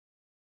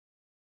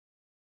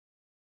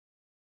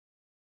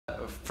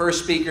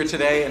first speaker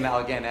today, and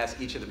I'll again ask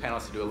each of the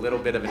panelists to do a little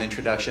bit of an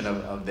introduction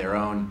of their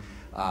own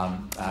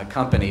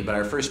company. But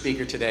our first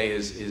speaker today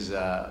is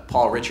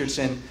Paul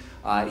Richardson.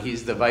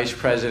 He's the Vice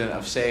President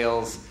of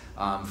Sales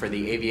for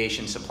the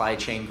Aviation Supply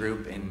Chain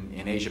Group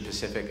in Asia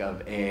Pacific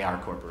of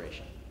AAR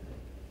Corporation.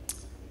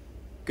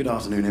 Good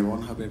afternoon,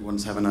 everyone. Hope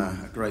everyone's having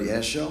a great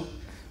air show.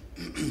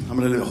 I'm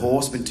a little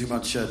hoarse, been too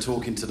much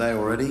talking today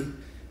already.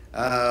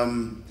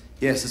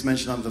 Yes, as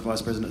mentioned, I'm the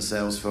Vice President of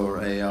Sales for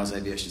AAR's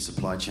Aviation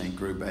Supply Chain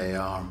Group.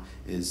 AAR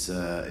is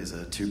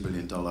a $2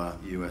 billion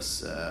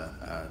US,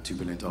 $2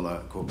 billion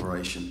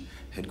corporation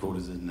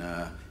headquartered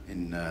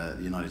in the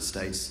United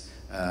States,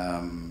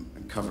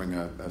 covering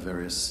a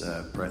various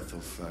breadth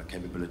of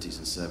capabilities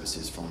and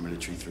services from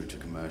military through to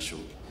commercial.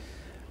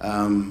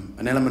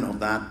 An element of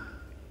that,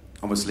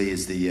 obviously,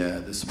 is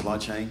the supply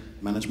chain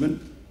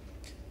management.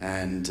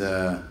 And,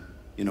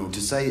 to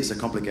say it's a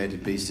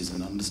complicated beast is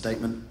an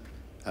understatement.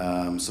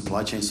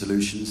 Supply chain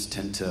solutions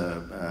tend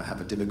to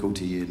have a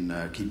difficulty in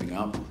keeping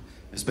up,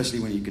 especially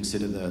when you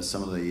consider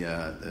some of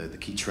the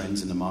key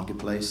trends in the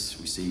marketplace.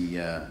 We see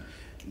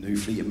new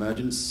fleet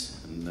emergence,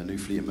 and the new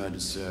fleet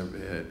emergence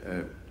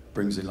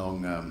brings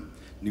along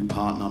new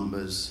part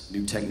numbers,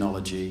 new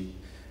technology,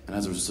 and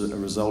as a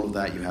result of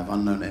that, you have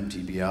unknown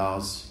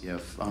MTBRs, you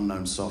have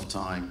unknown soft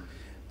time,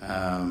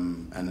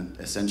 and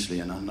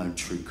essentially an unknown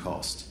true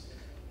cost.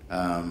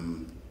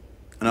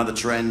 Another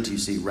trend, you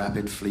see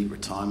rapid fleet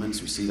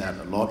retirements. We see that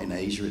a lot in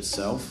Asia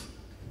itself.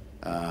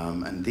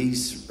 And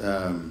these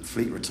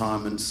fleet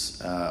retirements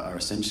are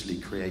essentially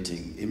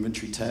creating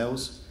inventory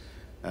tails.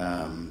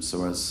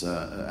 So as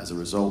a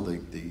result,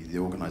 the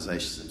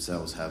organizations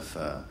themselves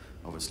have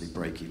obviously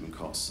break-even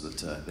costs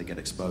that they get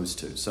exposed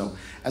to. So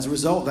as a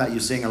result of that,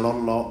 you're seeing a lot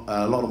more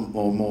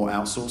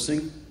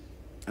outsourcing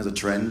as a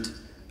trend.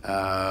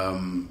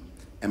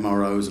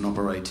 MROs and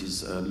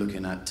operators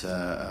looking at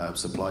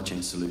supply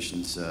chain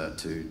solutions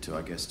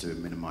to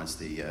minimize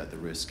the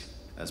risk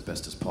as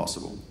best as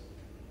possible.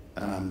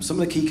 Some of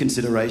the key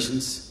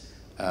considerations,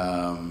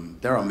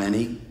 there are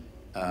many.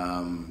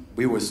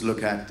 We always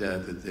look at,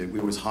 we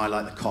always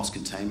highlight the cost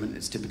containment.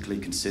 It's typically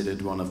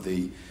considered one of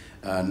the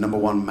number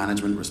one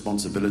management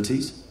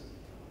responsibilities.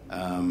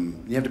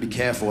 You have to be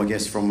careful, I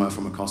guess, from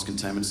a cost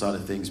containment side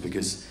of things,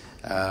 because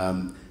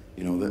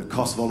the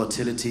cost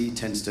volatility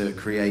tends to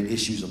create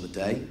issues of the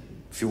day,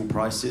 fuel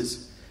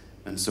prices.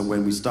 And so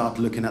when we start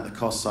looking at the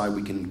cost side,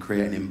 we can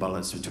create an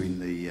imbalance between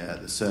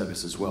the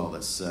service as well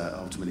that's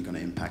ultimately going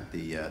to impact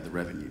the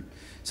revenue.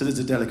 So there's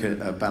a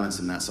delicate balance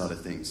in that side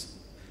of things.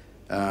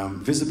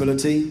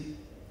 Visibility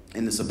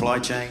in the supply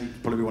chain,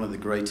 probably one of the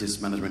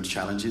greatest management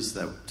challenges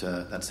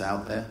that's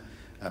out there.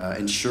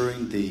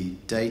 Ensuring the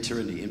data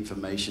and the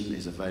information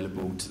is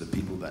available to the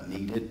people that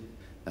need it.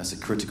 That's a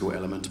critical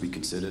element to be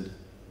considered.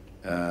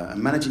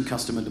 And managing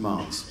customer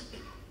demands.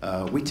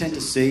 We tend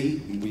to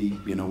see,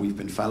 we've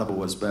been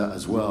fallible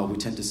as well, we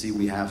tend to see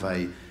we have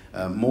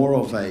more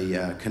of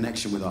a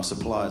connection with our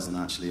suppliers than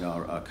actually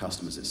our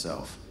customers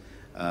itself.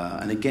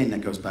 And again,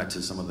 that goes back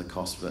to some of the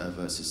cost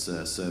versus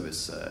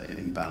service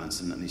imbalance,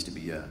 and that needs to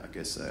be, a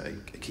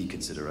key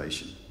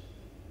consideration.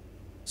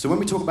 So when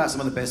we talk about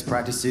some of the best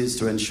practices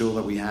to ensure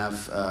that we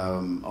have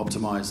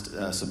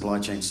optimized supply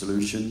chain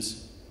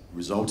solutions,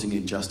 resulting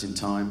in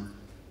just-in-time,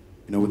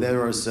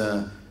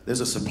 there's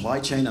a supply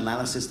chain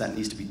analysis that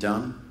needs to be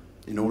done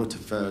in order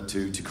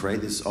to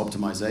create this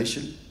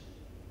optimization.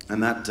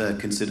 And that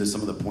considers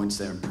some of the points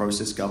there in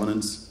process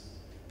governance,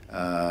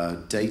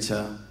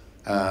 data,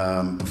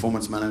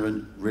 performance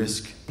management,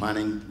 risk,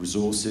 planning,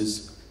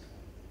 resources.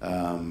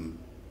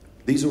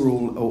 These are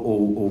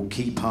all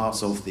key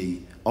parts of the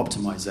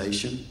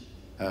optimization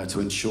to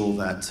ensure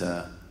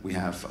that we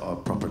have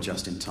proper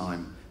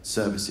just-in-time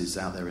services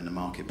out there in the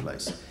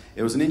marketplace.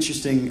 It was an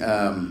interesting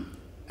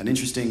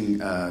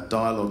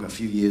dialogue a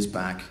few years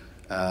back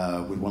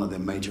with one of the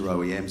major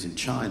OEMs in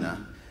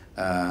China,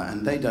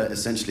 and they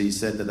essentially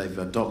said that they've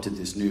adopted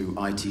this new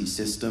IT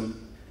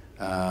system,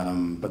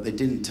 but they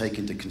didn't take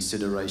into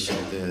consideration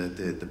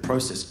the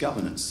process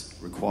governance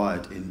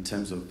required in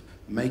terms of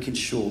making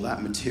sure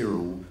that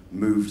material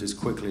moved as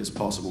quickly as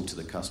possible to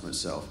the customer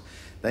itself.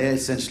 They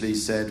essentially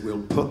said,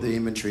 we'll put the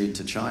inventory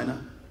into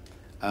China,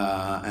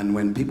 and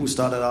when people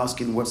started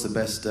asking what's the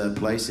best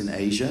place in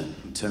Asia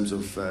in terms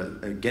of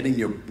getting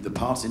the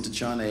parts into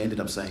China, they ended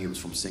up saying it was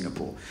from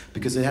Singapore,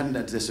 because they hadn't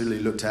necessarily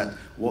looked at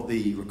what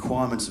the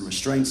requirements and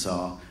restraints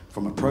are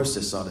from a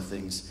process side of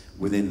things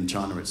within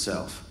China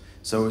itself.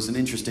 So it's an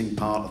interesting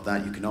part of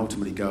that. You can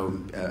ultimately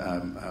go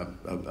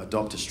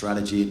adopt a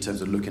strategy in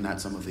terms of looking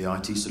at some of the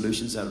IT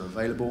solutions that are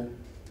available,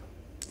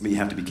 but you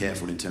have to be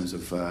careful in terms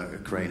of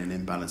creating an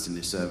imbalance in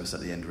the service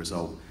at the end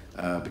result,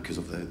 because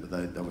of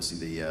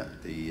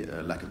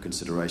the lack of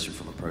consideration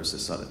from a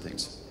process side of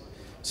things.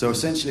 So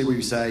essentially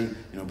we say,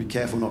 be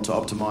careful not to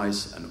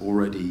optimize an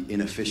already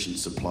inefficient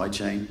supply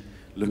chain.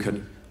 Look at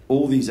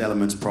all these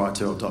elements prior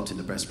to adopting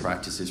the best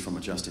practices from a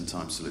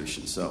just-in-time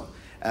solution. So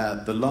one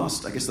of the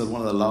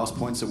last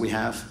points that we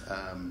have,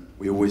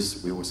 we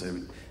always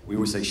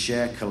say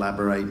share,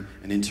 collaborate,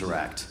 and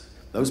interact.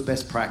 those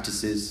best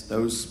practices,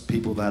 those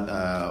people that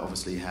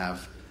obviously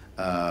have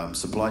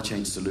supply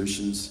chain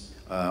solutions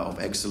of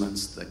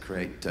excellence that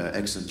create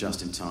excellent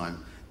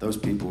just-in-time, those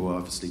people will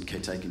obviously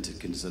take into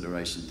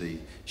consideration the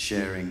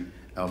sharing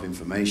of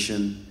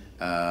information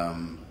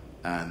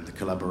and the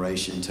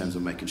collaboration in terms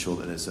of making sure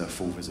that there's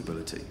full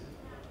visibility.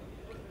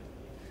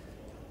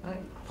 All right.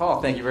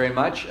 Paul, thank you very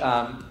much.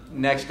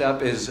 Next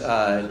up is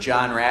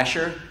John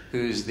Rassieur,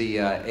 who's the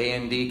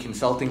A&D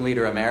Consulting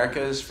Leader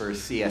Americas for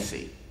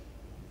CSC.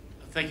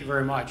 Thank you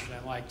very much.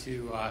 I'd like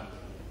to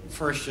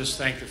first just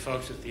thank the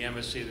folks at the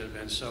embassy that have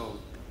been so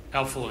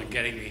helpful in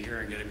getting me here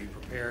and getting me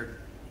prepared.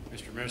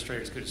 Mr.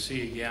 Administrator, it's good to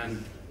see you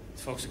again.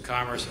 The folks at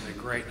Commerce have been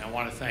great, and I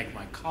want to thank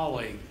my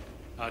colleague,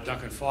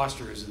 Duncan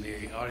Foster, who's in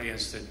the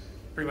audience, that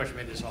pretty much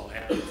made this all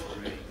happen for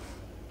me.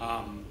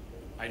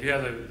 I do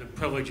have the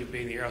privilege of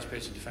being the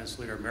Aerospace and Defense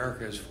Leader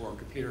Americas for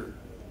Computer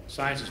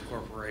Sciences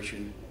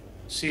Corporation.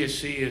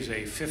 CSC is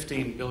a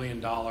 $15 billion,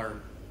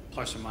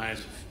 plus or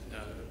minus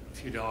a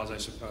few dollars, I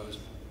suppose,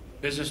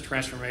 business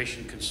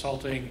transformation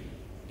consulting,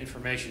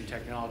 information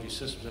technology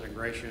systems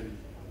integration,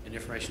 and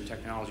information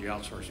technology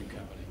outsourcing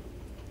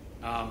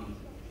company.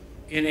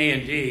 In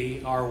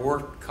A&D, our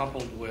work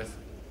coupled with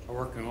our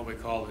work in what we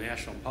call the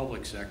national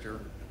public sector,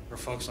 for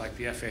folks like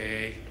the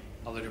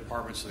FAA, other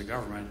departments of the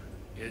government,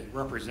 it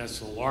represents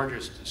the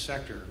largest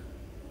sector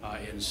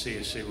in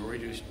CSC, where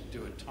we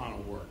do a ton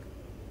of work.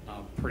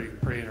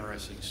 Pretty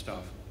interesting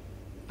stuff.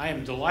 I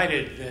am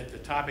delighted that the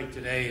topic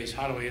today is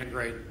how do we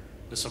integrate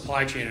the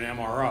supply chain and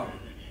MRO.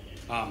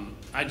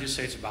 I'd just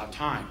say it's about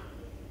time.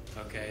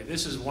 Okay,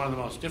 this is one of the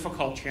most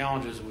difficult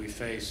challenges we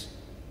face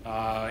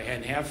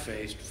and have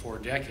faced for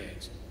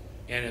decades.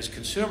 And as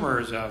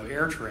consumers of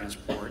air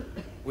transport,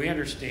 we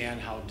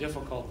understand how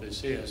difficult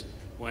this is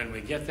when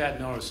we get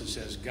that notice that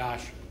says,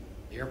 gosh,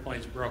 the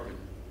airplane's broken.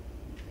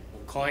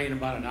 We'll call you in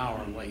about an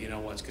hour and let you know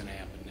what's going to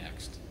happen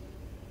next.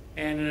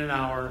 And in an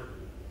hour,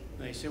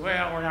 they say,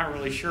 well, we're not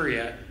really sure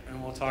yet,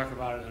 and we'll talk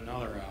about it in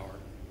another hour,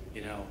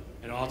 you know,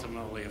 and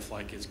ultimately a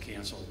flight gets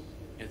canceled.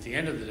 And at the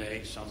end of the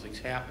day, something's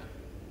happened,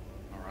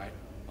 all right?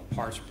 A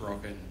part's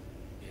broken,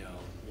 you know,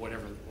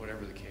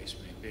 whatever the case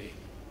may be.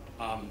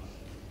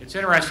 It's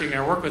interesting,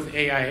 our work with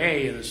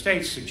AIA in the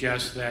States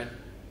suggests that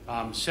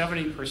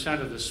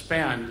 70% of the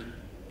spend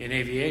in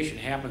aviation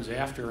happens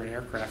after an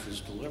aircraft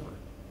is delivered.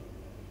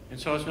 And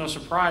so it's no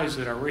surprise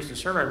that our recent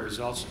survey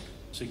results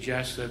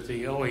suggest that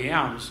the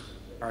OEMs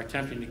are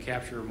attempting to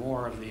capture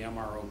more of the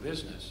MRO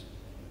business.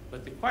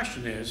 But the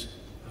question is,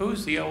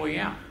 who's the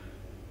OEM?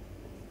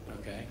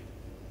 Okay.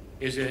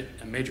 Is it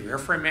a major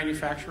airframe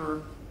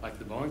manufacturer like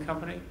the Boeing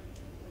Company?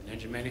 An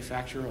engine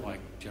manufacturer like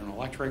General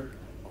Electric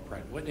or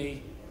Pratt &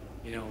 Whitney?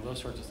 You know, those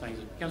sorts of things.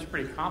 It becomes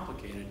pretty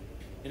complicated.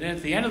 And then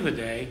at the end of the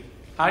day,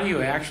 how do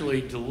you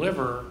actually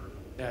deliver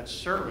that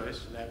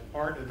service, that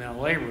part and that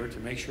labor to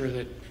make sure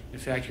that, in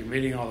fact, you're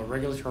meeting all the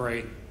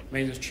regulatory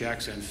maintenance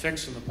checks and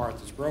fixing the part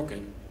that's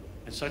broken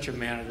in such a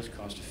manner that's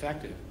cost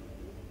effective?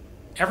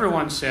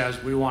 Everyone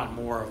says we want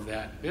more of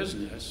that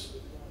business,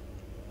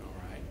 all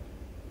right,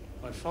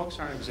 but folks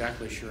aren't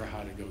exactly sure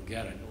how to go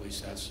get it. At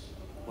least that's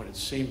what it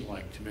seemed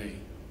like to me.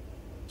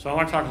 So I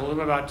want to talk a little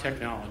bit about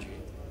technology.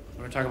 I'm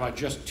going to talk about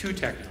just two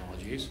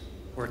technologies.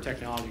 We're a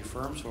technology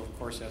firm, so of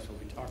course that's what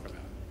we talk about.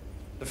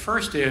 The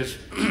first is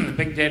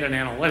big data and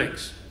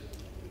analytics,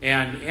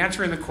 and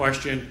answering the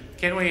question,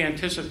 can we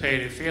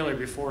anticipate a failure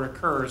before it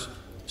occurs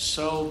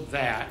so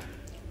that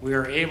we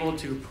are able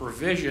to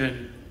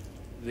provision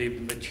the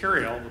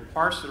material, the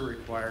parts that are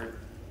required,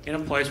 in a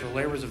place where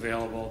labor is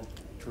available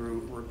to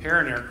repair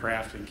an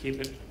aircraft and keep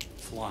it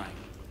flying.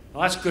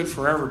 Well, that's good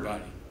for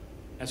everybody.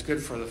 That's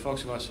good for the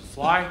folks of us that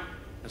fly.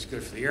 That's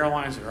good for the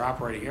airlines that are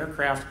operating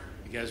aircraft,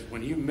 because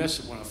when you miss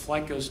it, when a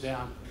flight goes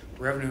down,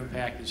 the revenue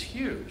impact is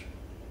huge.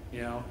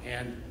 You know,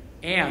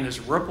 and this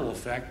ripple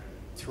effect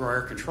through our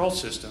air control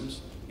systems,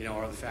 you know,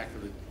 or the fact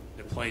that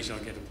the planes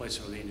don't get to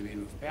places where they need to be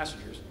with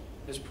passengers,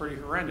 is pretty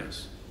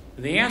horrendous.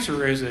 And the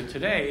answer is that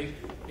today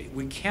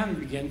we can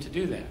begin to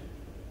do that.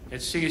 At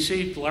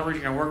CSC,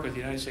 leveraging our work with the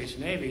United States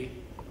Navy,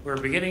 we're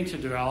beginning to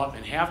develop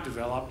and have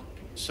developed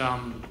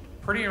some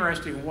pretty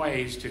interesting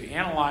ways to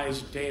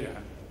analyze data,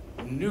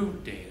 new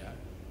data,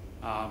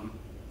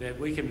 that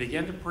we can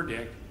begin to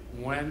predict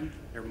when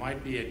there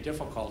might be a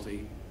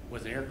difficulty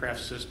with an aircraft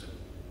system,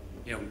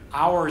 you know,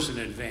 hours in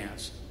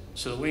advance,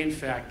 so that we in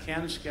fact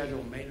can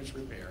schedule maintenance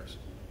repairs,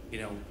 you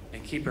know,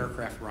 and keep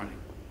aircraft running.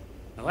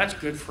 Now that's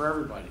good for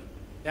everybody.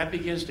 That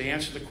begins to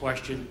answer the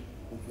question,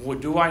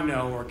 what do I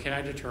know or can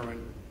I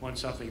determine when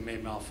something may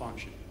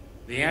malfunction?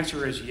 The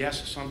answer is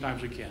yes,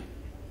 sometimes we can.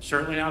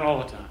 Certainly not all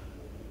the time,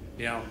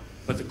 you know,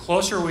 but the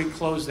closer we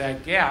close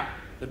that gap,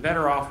 the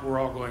better off we're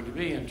all going to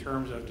be in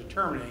terms of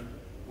determining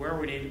where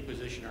we need to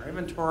position our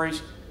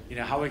inventories, you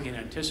know, how we can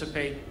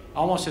anticipate,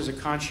 almost as a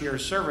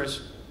concierge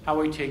service, how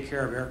we take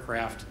care of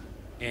aircraft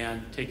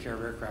and take care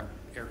of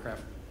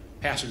aircraft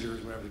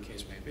passengers, whatever the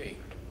case may be.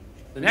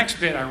 The next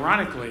bit,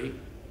 ironically,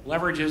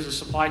 leverages the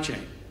supply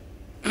chain.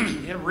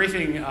 In a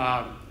briefing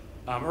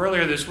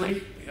earlier this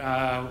week,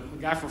 a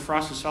guy from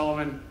Frost &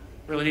 Sullivan,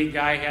 really neat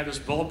guy, had this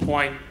bullet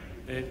point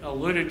It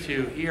alluded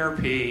to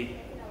ERP,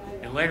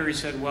 and later he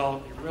said,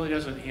 well, it really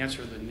doesn't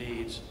answer the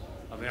needs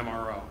of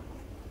MRO.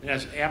 And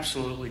that's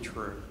absolutely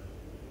true.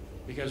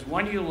 Because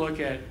when you look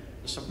at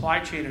the supply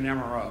chain in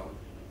MRO,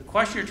 the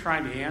question you're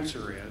trying to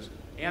answer is,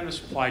 and the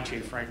supply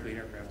chain, frankly, in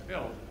aircraft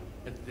build,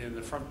 in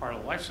the front part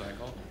of the life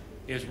cycle,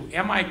 is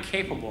am I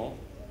capable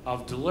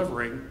of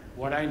delivering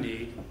what I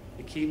need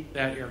to keep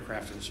that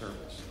aircraft in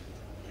service?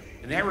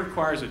 And that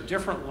requires a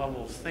different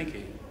level of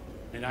thinking,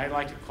 and I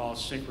like to call it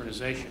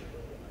synchronization.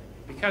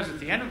 Because at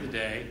the end of the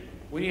day,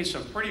 we need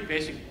some pretty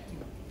basic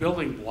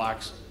building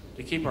blocks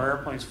to keep our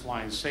airplanes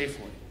flying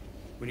safely.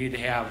 We need to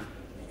have,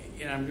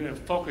 and I'm going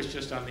to focus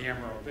just on the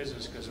MRO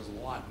business because there's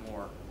a lot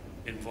more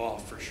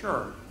involved for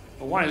sure.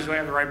 But one is, do I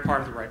have the right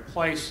part at the right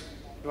place?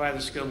 Do I have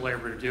the skilled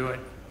labor to do it?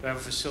 Do I have a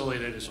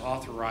facility that is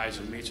authorized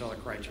and meets all the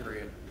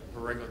criteria for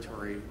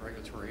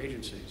regulatory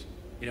agencies?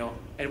 You know,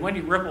 and when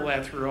you ripple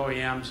that through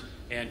OEMs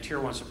and tier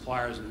one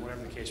suppliers and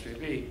whatever the case may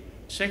be,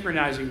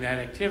 synchronizing that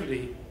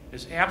activity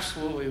is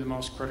absolutely the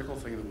most critical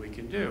thing that we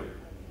can do.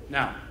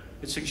 Now,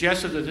 it's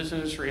suggested that this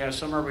industry has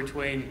somewhere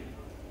between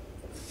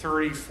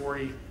 30,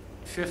 40,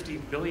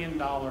 $50 billion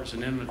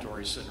in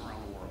inventory sitting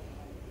around the world.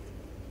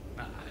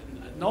 Now,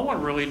 no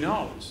one really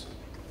knows.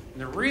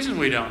 And the reason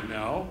we don't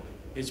know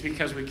is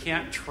because we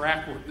can't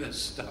track where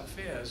this stuff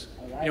is,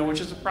 you know,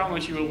 which is the problem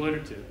that you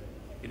alluded to,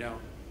 you know.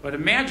 But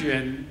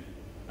imagine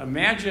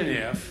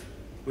if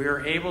we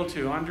are able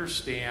to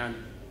understand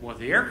what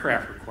the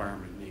aircraft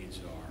requirement needs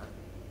are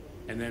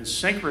and then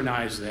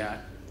synchronize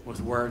that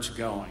with where it's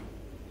going.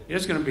 It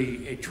is going to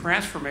be a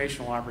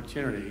transformational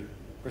opportunity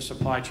for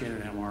supply chain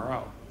and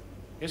MRO.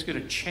 It's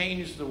going to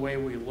change the way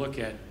we look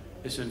at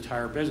this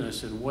entire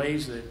business in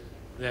ways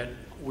that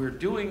we're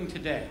doing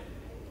today.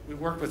 We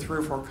work with 3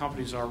 or 4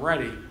 companies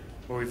already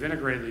where we've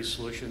integrated these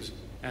solutions,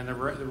 and the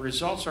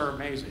results are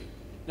amazing.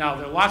 Now,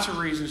 there are lots of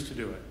reasons to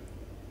do it.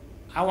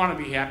 I want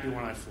to be happy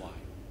when I fly.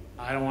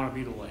 I don't want to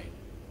be delayed.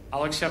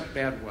 I'll accept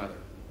bad weather.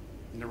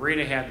 And the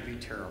Narita had to be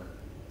terrible,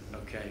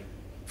 okay?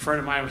 A friend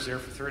of mine was there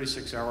for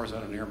 36 hours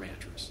on an air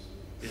mattress.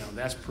 You know,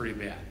 that's pretty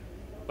bad.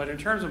 But in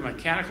terms of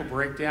mechanical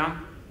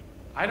breakdown,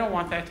 I don't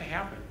want that to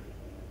happen.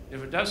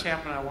 If it does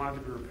happen, I want it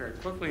to be repaired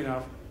quickly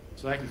enough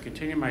so I can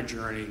continue my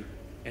journey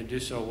and do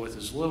so with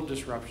as little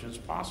disruption as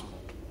possible.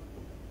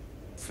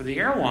 For the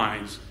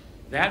airlines,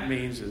 that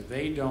means that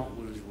they don't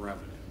lose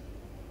revenue.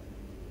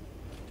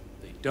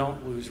 They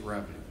don't lose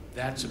revenue.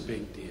 That's a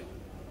big deal.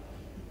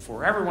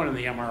 For everyone in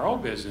the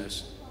MRO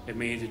business, it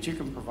means that you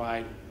can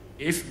provide,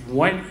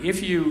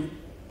 if you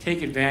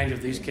take advantage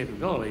of these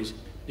capabilities,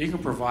 you can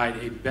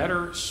provide a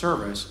better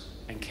service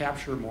and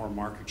capture more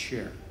market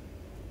share.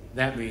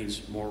 That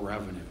means more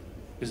revenue.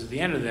 Because at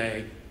the end of the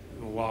day,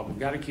 while we've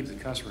got to keep the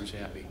customers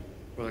happy,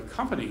 for the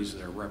companies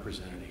that are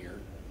represented here,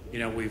 you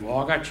know, we've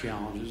all got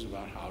challenges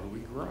about how do we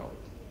grow.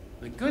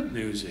 The good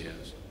news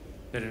is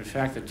that, in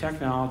fact, the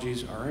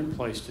technologies are in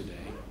place today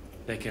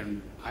that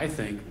can, I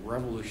think,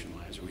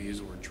 revolutionize, we use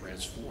the word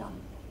transform,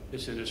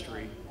 this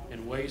industry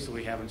in ways that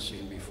we haven't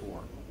seen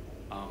before.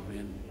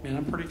 And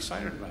I'm pretty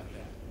excited about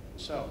that.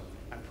 So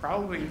I'm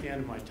probably at the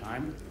end of my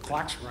time. The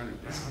clock's running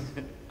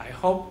down. I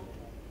hope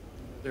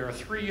there are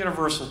 3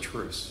 universal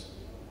truths.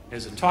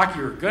 There's the talk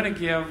you were going to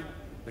give,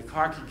 the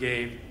talk you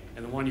gave,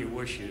 and the one you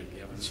wish you had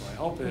given. So I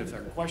hope that if there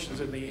are questions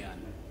in the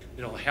end,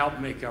 it'll help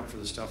make up for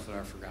the stuff that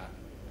I've forgotten.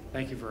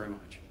 Thank you very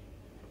much.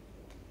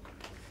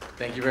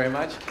 Thank you very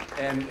much.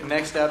 And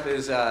next up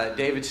is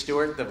David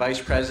Stewart, the Vice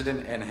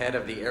President and Head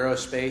of the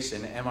Aerospace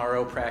and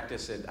MRO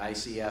Practice at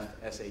ICF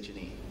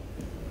SH&E.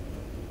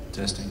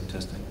 Testing.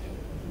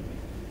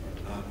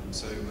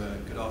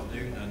 Good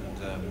afternoon, and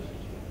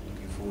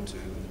looking forward to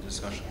the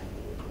discussion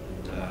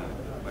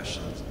and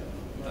questions.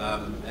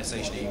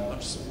 SH&E,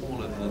 much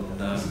smaller than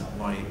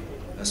my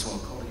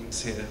SWAT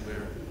colleagues here.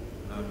 We're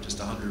just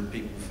 100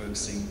 people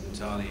focusing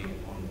entirely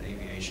on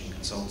aviation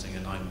consulting,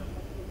 and I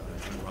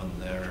run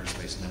their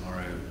aerospace and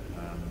MRO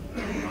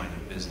line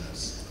of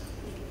business.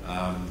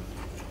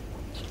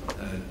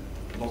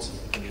 Lots of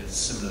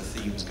similar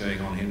themes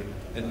going on here.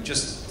 And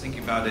just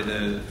thinking about it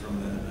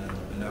from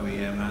an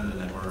OEM and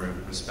an MRO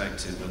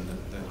perspective and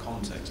the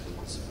context of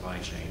the supply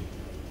chain.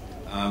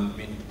 I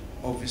mean,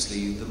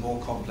 obviously, the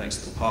more complex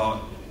the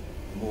part,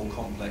 the more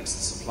complex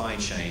the supply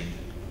chain,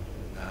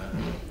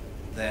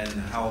 then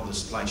how the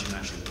supply chain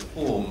actually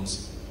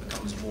performs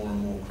becomes more and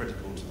more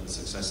critical to the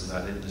success of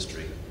that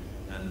industry.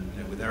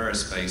 And with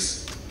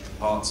aerospace,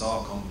 parts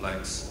are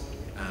complex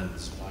and the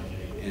supply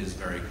chain is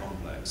very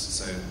complex.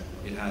 So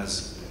it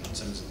has, in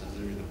terms of the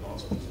delivery of the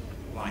parts,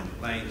 flying the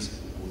planes,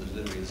 or the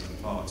deliveries of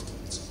the parts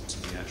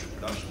to the actual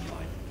production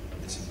line,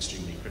 it's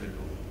extremely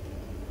critical.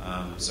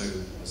 So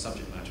the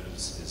subject matter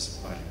is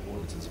quite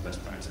important in terms of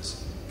best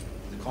practice.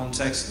 The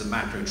context of the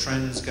macro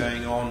trends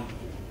going on,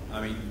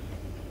 I mean,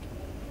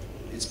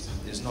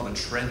 it's not a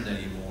trend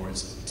anymore,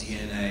 it's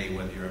DNA,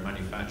 whether you're a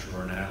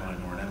manufacturer or an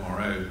airline or an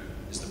MRO,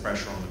 is the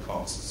pressure on the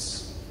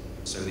costs.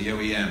 So the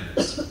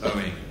OEMs,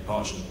 Boeing,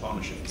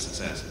 Partnership for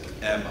Success,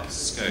 Airbus,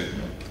 Scope,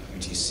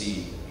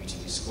 UTC,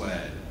 UTC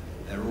Squared,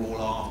 they're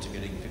all after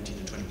getting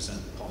 15 to 20%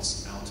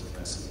 costs out of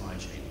their supply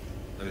chain.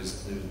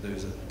 Those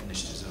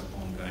initiatives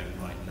are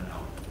ongoing right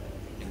now.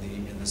 In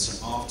the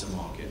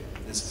aftermarket,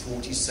 there's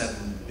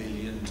 $47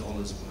 billion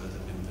worth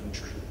of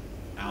inventory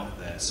out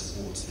there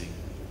supporting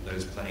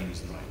those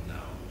planes right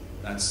now.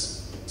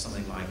 That's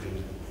something like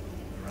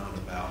around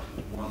about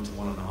 $1 to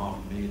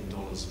 $1.5 million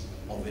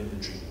of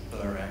inventory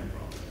per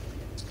aircraft.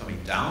 It's coming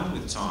down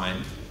with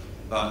time,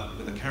 but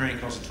with a carrying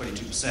cost of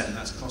 22%,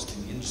 that's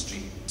costing the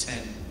industry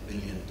 $10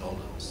 billion.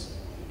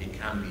 It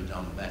can be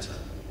done better,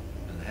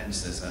 and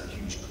hence there's that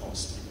huge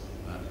cost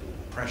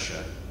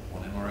pressure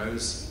on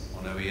MROs,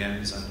 on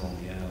OEMs, and on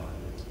the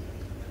airlines.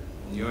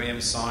 On the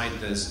OEM side,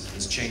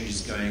 there's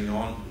changes going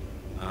on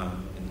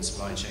in the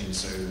supply chain.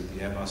 So the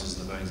Airbuses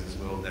and the Boeings of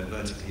the world, they're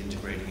vertically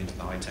integrating into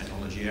the high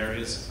technology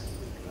areas.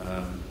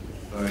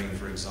 Boeing,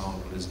 for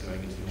example, is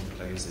going into the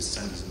enclaves, this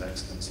centers of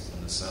excellence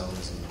in the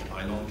nacelles and the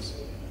pylons.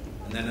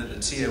 And then at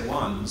the tier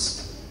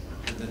ones,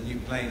 the new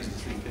planes, the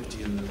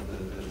 350 and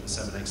the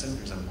 787,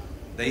 for example,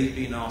 they've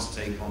been asked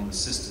to take on the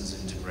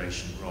systems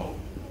integration role.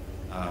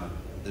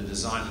 The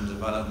design and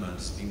development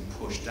is being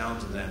pushed down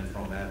to them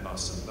from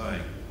Airbus and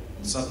Boeing.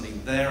 And suddenly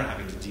they're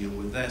having to deal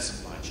with their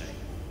supply chain.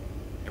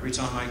 Every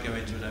time I go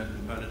into an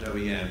component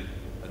OEM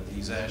at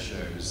these air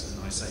shows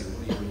and I say,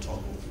 what are your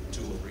top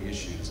 2 or 3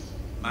 issues?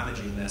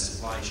 Managing their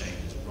supply chain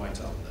is right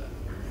up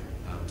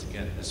there to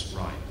get this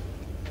right.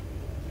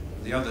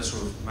 The other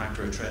sort of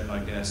macro trend,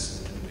 I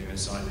guess, in the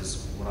US side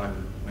is what I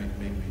would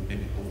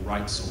maybe call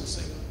right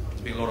sourcing.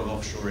 There's been a lot of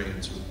offshoring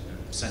and sort of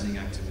sending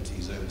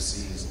activities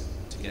overseas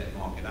to get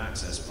market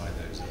access by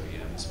those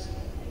OEMs.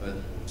 But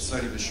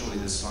slowly but surely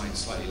there's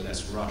slightly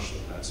less rush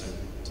of that. So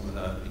some of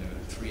the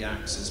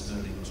 3-axis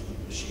milling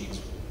machines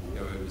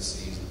will go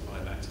overseas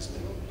and 5-axis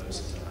milling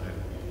closer to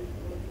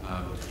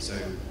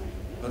home.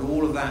 But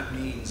all of that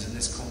means in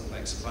this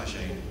complex supply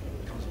chain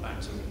comes back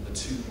to the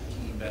 2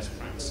 key best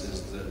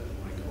practices that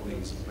my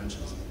colleagues have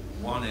mentioned.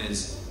 One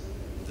is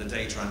the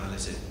data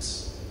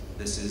analytics.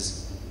 This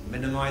is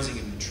minimizing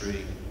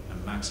inventory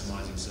and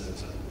maximizing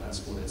service.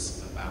 That's what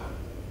it's about,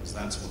 because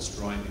that's what's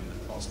driving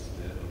the cost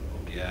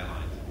of the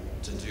airline.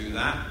 To do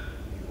that,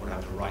 you've got to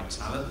have the right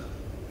talent,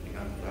 and you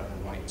have to have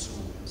the right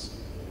tools.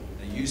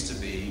 There used to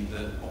be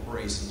that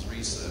operations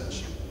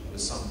research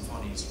was some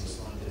funny sort of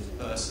scientific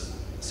person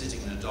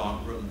sitting in a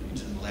dark room that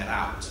you didn't let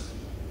out.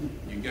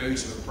 You go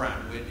to a Pratt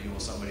 & Whitney or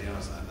somebody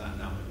else like that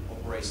now,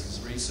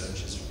 operations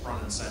research is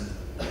front and center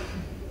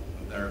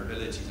of their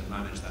ability to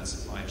manage that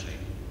supply chain,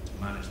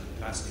 to manage the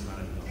capacity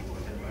management of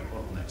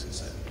bottlenecks,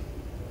 etc.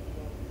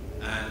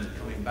 And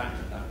coming back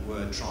to that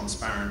word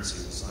transparency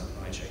of the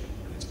supply chain,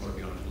 and it's got to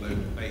be on a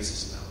global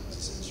basis now, as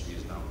this industry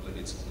is now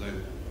it's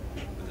global,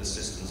 with the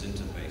systems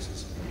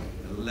interfaces.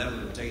 The level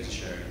of data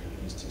sharing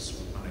that needs to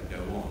sort of kind of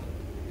go on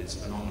is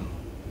phenomenal.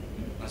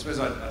 I suppose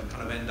I'd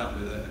kind of end up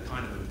with a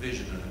kind of a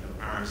vision and a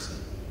comparison.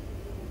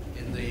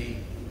 In the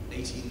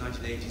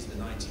 1980s, the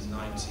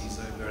 1990s,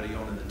 early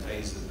on in the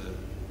days of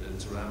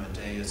the sort of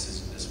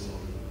Amadeus in this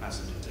world of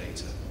passenger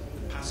data,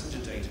 the passenger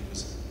data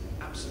was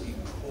absolutely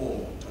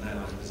core to an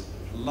airline, because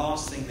the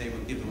last thing they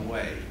would give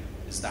away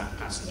is that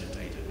passenger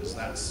data, because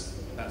that's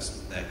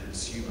their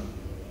consumer.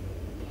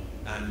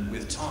 And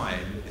with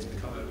time, it's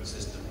become open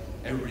system.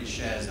 Everybody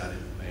shares that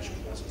information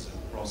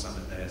across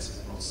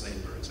Amadeus, across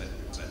Sabre, etc.,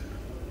 etc.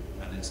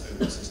 And it's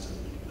open system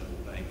level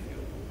playing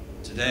field.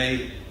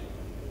 Today,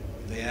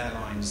 the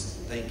airlines,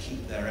 they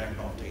keep their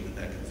aircraft data,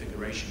 their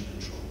configuration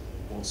control,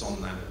 what's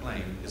on that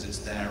plane, because it's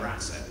their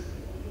asset.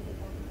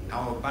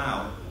 How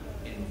about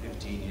in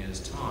 15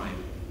 years'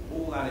 time,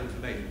 all that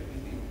information,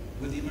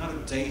 with the amount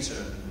of data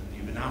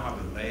you now have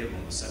available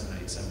on the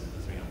 787,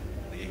 the 300,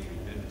 the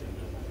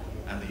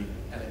A350, and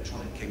the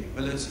electronic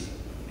capability,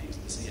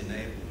 the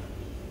enablement,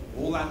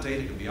 all that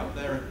data can be up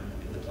there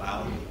in the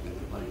cloud with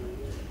the plane.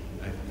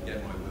 If you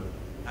get my word.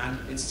 And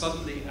it's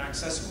suddenly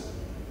accessible.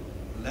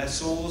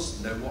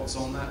 Lessors know what's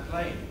on that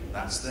plane.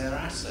 That's their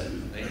asset.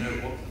 They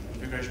know what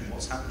configuration,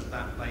 what's happened to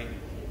that plane.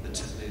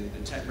 The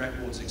tech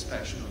records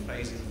inspection and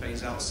phase in,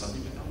 phase out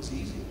suddenly becomes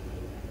easy.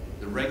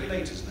 The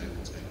regulators know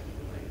what's going on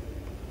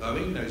in the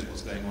plane. Boeing knows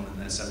what's going on in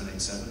their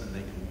 787, and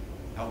they can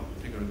help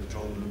figure and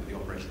control and look at the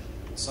operation.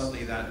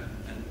 Suddenly that,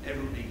 and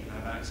everybody can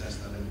have access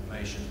to that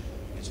information.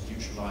 It's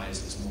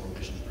neutralized, it's more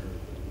efficient for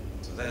everybody.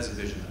 So there's a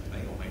vision that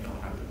may or may not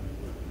happen.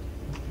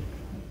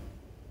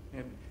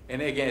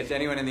 And again, if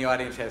anyone in the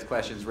audience has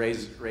questions,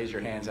 raise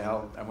your hands.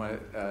 I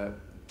want to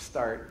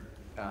start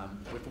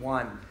with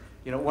one.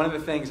 One of the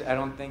things I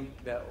don't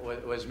think that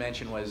was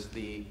mentioned was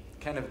the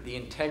kind of the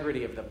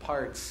integrity of the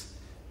parts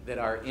that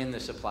are in the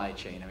supply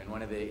chain. I mean,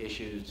 one of the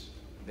issues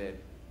that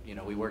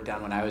we worked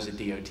on when I was at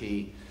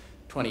DOT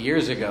 20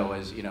 years ago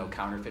was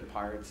counterfeit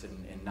parts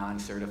and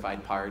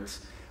non-certified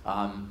parts.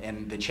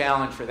 And the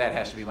challenge for that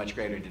has to be much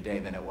greater today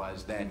than it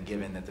was then,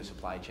 given that the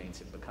supply chains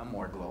have become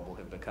more global,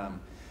 have become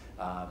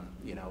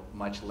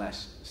much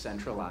less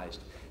centralized.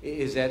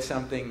 Is that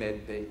something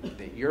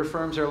that your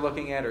firms are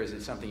looking at, or is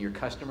it something your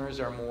customers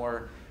are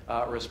more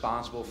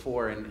responsible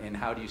for? And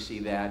how do you see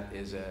that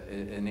as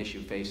an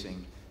issue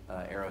facing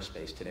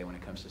aerospace today when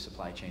it comes to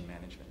supply chain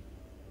management?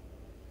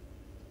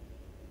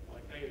 Well,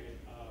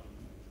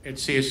 At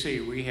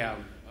CSC, we have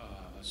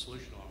a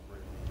solution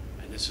offering,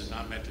 and this is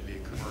not meant to be a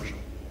commercial,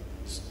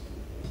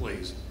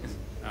 please,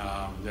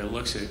 that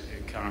looks at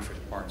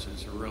counterfeit parts.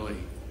 It's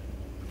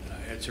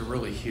a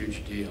really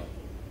huge deal.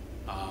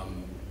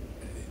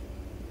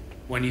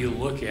 When you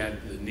look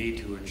at the need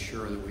to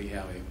ensure that we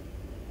have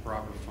a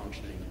proper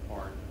functioning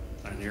part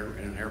on in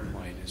an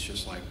airplane, it's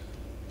just like,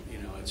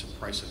 it's a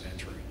price of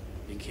entry.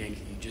 You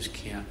just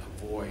can't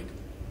avoid,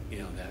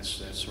 that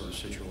sort of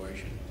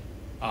situation.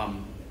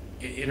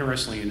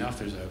 Interestingly enough,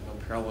 there's a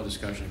parallel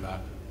discussion about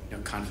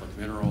conflict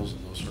minerals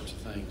and those sorts of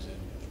things. And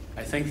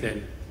I think that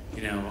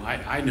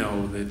I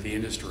know that the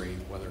industry,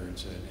 whether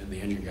it's in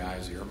the engine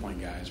guys, the airplane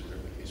guys,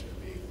 whatever the case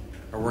may be,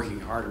 are working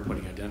hard at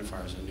putting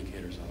identifiers,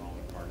 indicators on all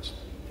their parts.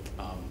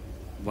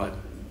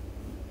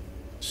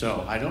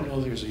 So I don't know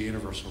there's a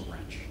universal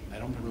wrench. I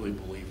don't really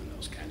believe in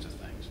those kinds of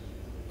things.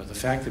 But the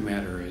fact of the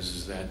matter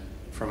is that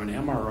from an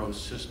MRO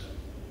system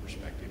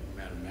perspective,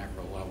 at a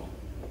macro level,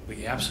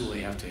 we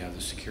absolutely have to have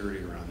the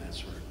security around that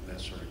sort of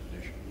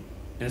condition.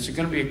 And it's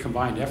going to be a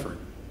combined effort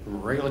from a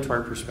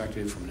regulatory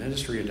perspective, from an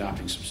industry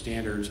adopting some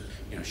standards,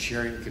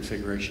 sharing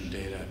configuration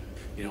data,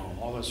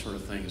 all that sort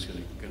of thing is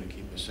going to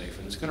keep us safe.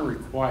 And it's going to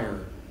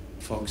require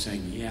folks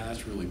saying, yeah,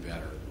 that's really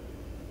better,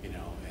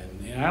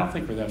 and I don't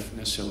think we're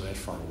necessarily that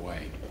far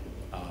away.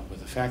 But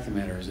the fact of the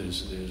matter is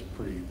it is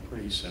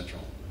pretty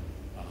essential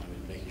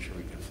in making sure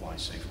we can fly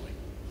safely.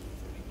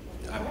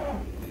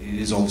 It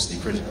is obviously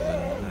critical,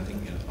 and I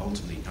think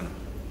ultimately kind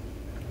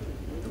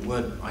of the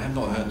word, I have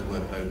not heard the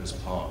word bogus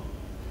part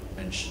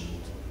mentioned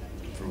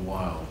for a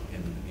while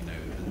in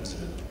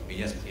sort of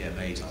yes,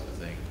 PMA type of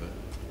thing,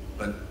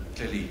 but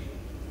clearly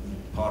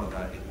part of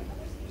that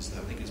is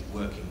that I think it's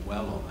working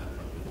well on that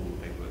front with all the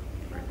paperwork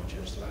very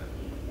conscious about it.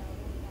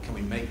 Can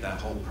we make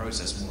that whole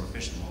process more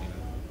efficient?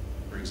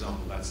 For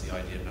example, that's the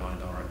idea behind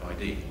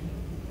RFID.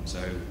 So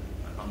I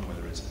don't know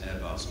whether it's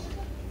Airbus or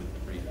with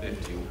the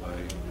 350 or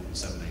Boeing with the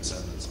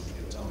 787 and something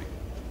at Atomic.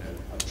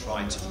 I've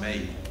tried to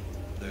make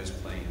those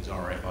planes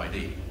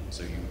RFID.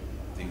 So you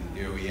think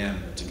the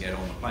OEM to get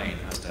on the plane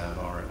has to have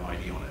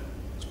RFID on it.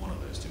 It's one of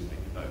those two, maybe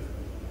both.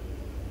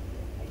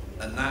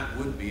 And that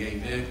would be a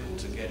vehicle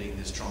to getting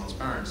this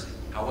transparency.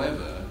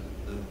 However,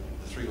 the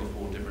 3 or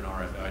 4 different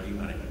RFID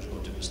manufacturers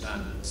have different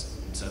standards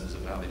in terms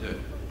of how they do it.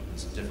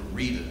 There's different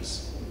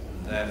readers,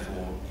 and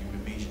therefore you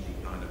immediately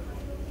kind of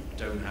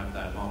don't have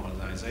that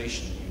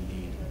harmonization you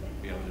need to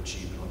be able to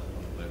achieve it on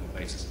a global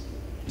basis.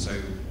 So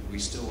we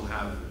still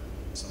have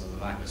some of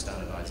the lack of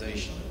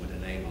standardization that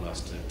would enable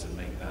us to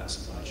make that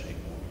supply chain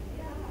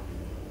more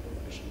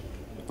efficient.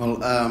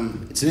 Well,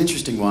 it's an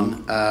interesting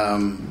one.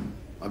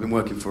 I've been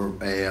working for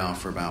AAR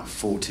for about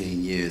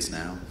 14 years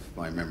now, if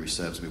my memory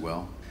serves me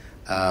well.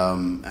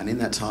 And in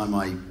that time,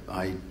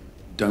 I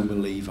don't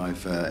believe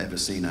I've ever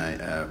seen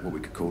what we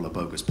could call a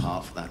bogus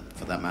part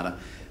for that matter.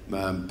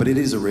 But it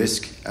is a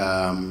risk,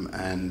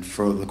 and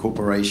for the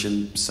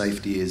corporation,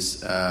 safety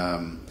is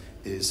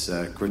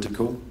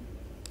critical.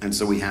 And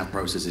so we have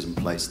processes in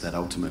place that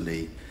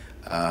ultimately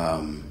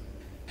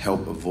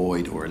help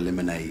avoid or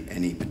eliminate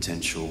any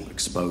potential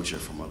exposure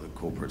from the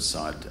corporate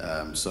side.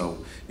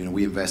 So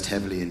we invest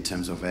heavily in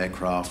terms of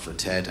aircraft for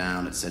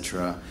teardown,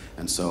 etc.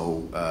 And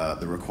so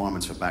the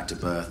requirements for back to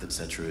berth,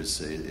 etc.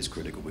 is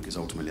critical, because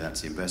ultimately that's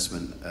the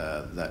investment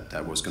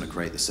that was going to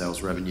create the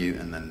sales revenue,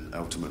 and then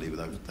ultimately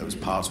those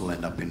parts will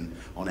end up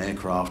on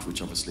aircraft,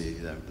 which obviously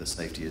the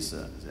safety is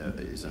a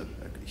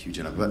huge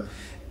enough. But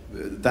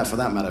for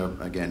that matter,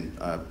 again,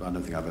 I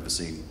don't think I've ever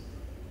seen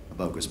a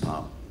bogus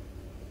part,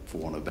 for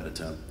want of a better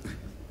term.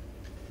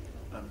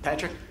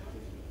 Patrick?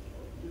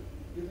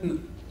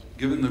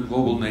 Given the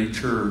global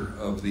nature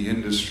of the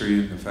industry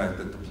and the fact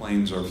that the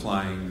planes are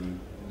flying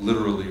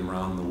literally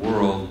around the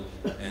world,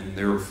 and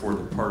therefore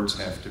the parts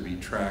have to be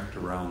tracked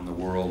around the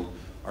world,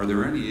 are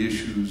there any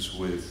issues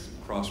with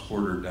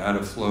cross-border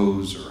data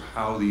flows, or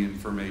how the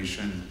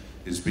information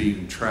is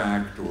being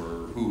tracked,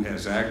 or who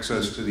has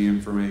access to the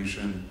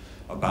information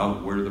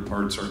about where the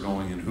parts are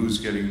going and who's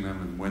getting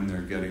them and when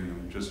they're getting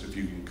them? Just if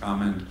you can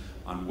comment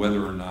on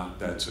whether or not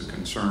that's a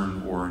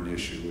concern or an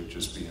issue, would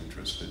just be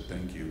interested.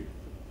 Thank you.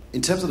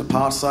 In terms of the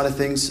parts side of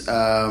things,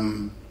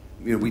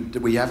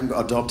 we haven't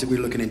got adopted.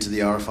 We're looking into the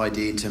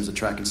RFID in terms of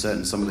tracking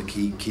some of the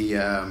key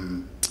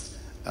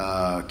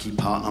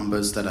part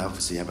numbers that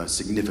obviously have a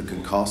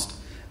significant cost.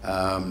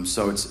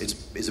 So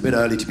it's a bit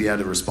early to be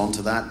able to respond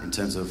to that in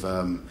terms of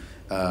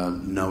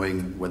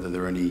knowing whether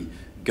there are any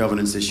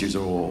governance issues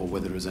or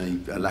whether there's any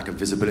lack of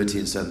visibility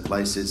in certain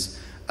places.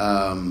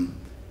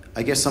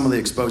 I guess some of the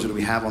exposure that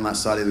we have on that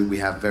side, we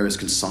have various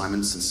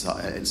consignments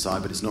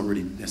inside, but it's not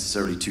really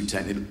necessarily too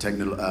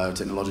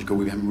technological.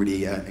 We haven't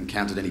really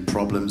encountered any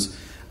problems.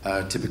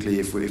 Typically,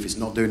 if it's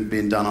not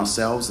being done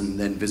ourselves and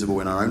then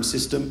visible in our own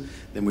system,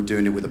 then we're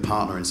doing it with a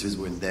partner and it's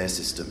visible in their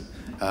system.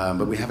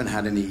 But we haven't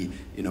had any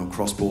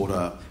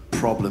cross-border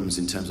problems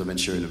in terms of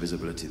ensuring the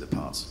visibility of the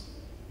parts.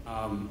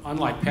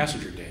 Unlike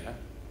passenger data,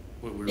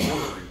 what we're really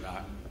worried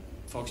about,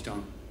 folks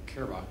don't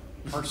care about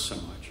parts so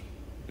much.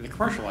 And the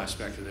commercial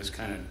aspect of this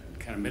kind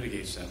of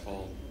mitigates that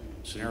whole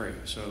scenario.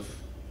 So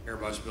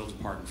Airbus builds a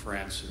part in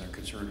France and they're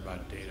concerned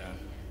about data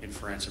in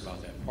France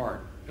about that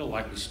part, it'll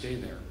likely stay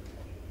there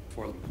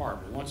for the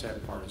part. But once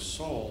that part is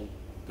sold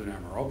to an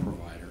MRO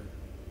provider,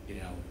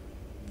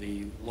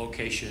 the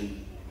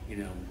location,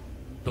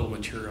 bill of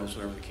materials,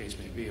 whatever the case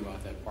may be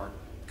about that part,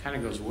 kind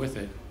of goes with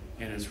it,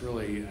 and it's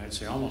really, I'd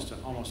say, almost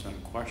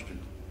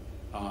unquestioned.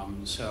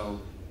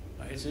 So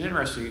it's an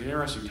interesting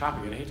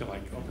topic, and I hate to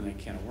open that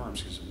can of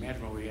worms, because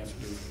imagine what we have to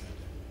do to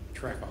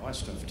track all that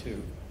stuff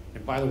too.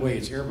 And by the way,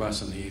 it's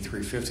Airbus and the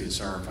A350, it's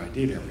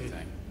RFID'd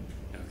everything.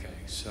 Okay,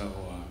 so,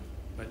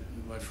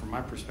 but from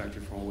my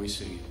perspective, from what we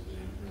see,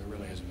 there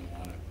really hasn't been a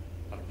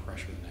lot of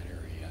pressure in that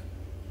area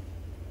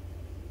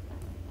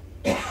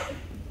yet.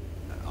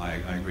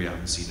 I agree. I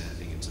haven't seen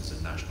anything in terms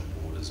of national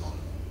borders on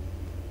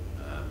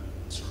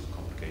sort of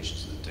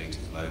complications of the data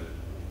flow.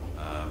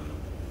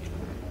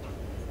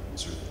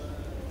 Sort of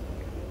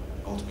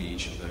ultimately,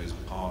 each of those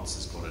parts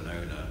has got an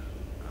owner.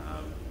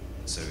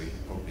 So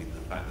probably the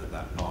fact that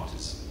that part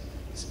is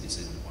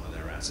in one of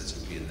their assets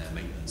would be in their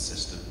maintenance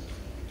system.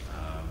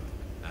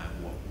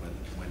 And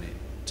when it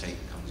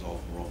comes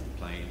off or off the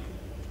plane,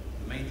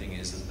 the main thing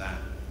is that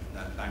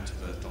back to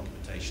birth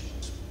documentation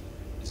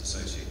is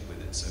associated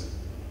with it. So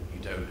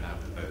you don't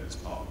have the bonus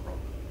part problem.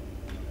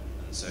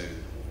 And so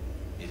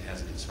it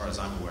has, as far as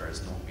I'm aware,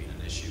 it's not been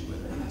an issue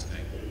with it's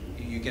going.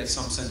 You get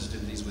some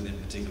sensitivities within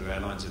particular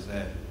airlines if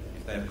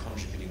they're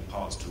contributing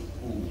parts to a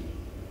pool,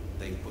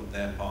 they put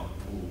their part in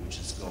the pool which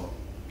has got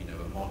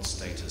a mod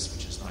status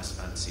which is nice,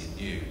 fancy, and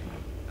new,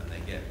 and they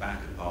get back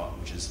a part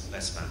which is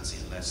less fancy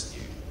and less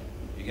new.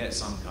 You get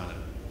some kind of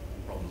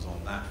problems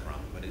on that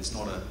front, but it's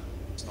not a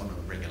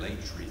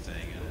regulatory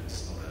thing, and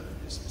it's not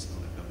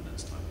a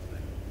governance type of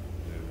thing.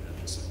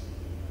 And so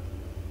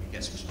you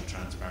get some sort of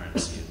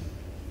transparency and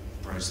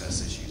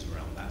process issues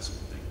around that sort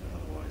of thing,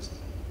 but otherwise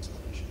it's not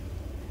an issue.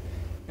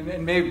 And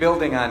then maybe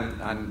building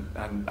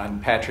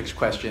on Patrick's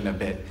question a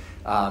bit,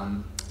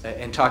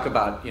 and talk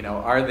about,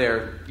 are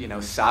there,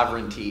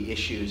 sovereignty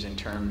issues in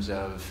terms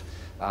of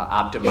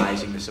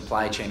optimizing the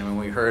supply chain? I mean,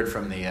 we heard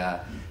from the,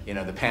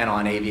 the panel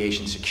on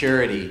aviation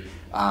security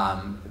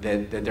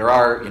that there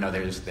are,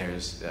 there's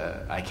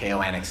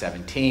ICAO Annex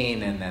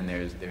 17, and then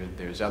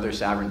there's other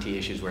sovereignty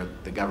issues where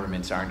the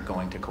governments aren't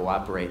going to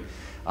cooperate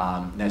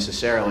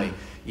necessarily.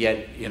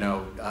 Yet,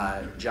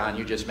 John,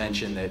 you just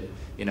mentioned that,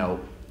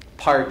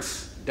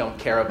 parts don't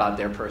care about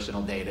their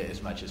personal data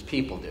as much as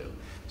people do.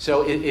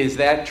 So is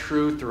that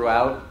true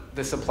throughout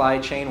the supply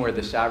chain, where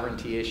the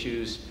sovereignty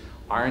issues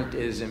aren't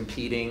as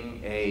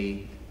impeding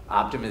a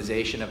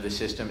optimization of the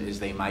system as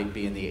they might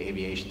be in the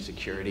aviation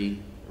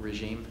security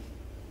regime?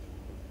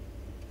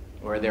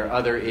 Or are there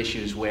other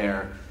issues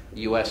where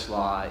U.S.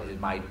 law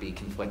might be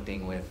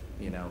conflicting with,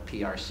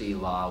 PRC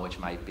law, which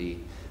might be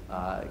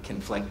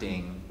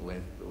conflicting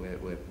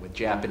with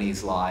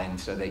Japanese law, and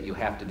so that you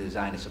have to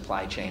design a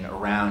supply chain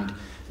around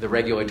the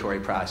regulatory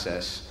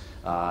process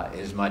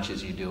as much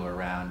as you do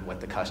around what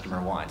the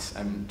customer wants?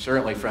 And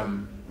certainly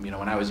from, when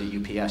I was at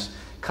UPS,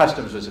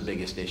 customs was the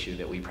biggest issue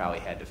that we probably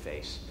had to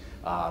face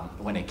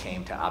when it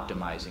came to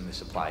optimizing the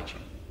supply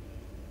chain.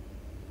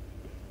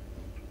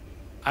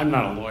 I'm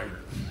not a lawyer.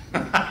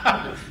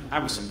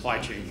 I'm a supply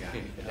chain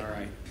guy, all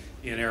right,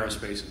 in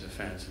aerospace and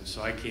defense, and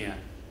so I can't,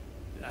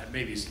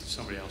 maybe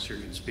somebody else here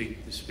can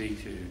speak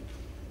to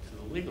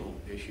the legal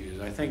issues.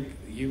 I think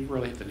you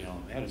really hit the nail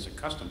on the head. It's a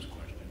customs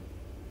question.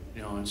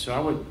 And so I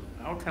would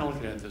kind of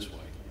look at it this way.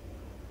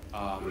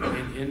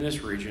 In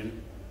this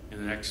region, in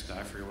the next,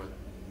 I forget what,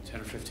 10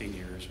 or 15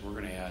 years, we're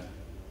going to add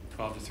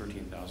 12 to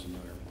 13,000 new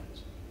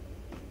airplanes.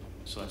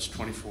 So that's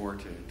 24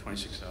 to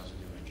 26,000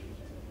 new engines.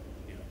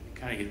 You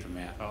kind of get the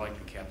math. I like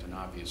the Captain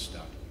Obvious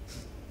stuff.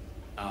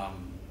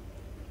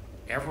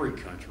 Every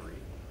country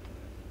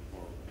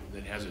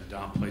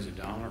that plays a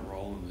dominant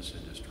role in this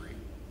industry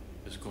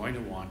is going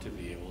to want to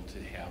be able to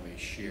have a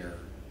share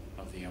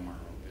of the MRO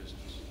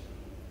business.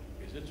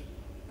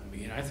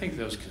 Because I think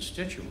those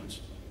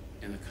constituents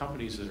and the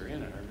companies that are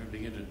in it are going to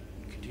begin to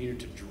continue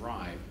to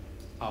drive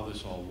how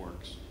this all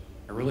works.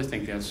 I really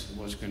think that's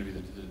what's going to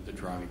be the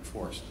driving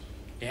force.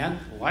 And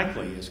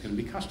likely it's going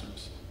to be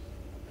customs.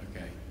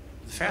 Okay.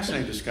 The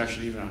fascinating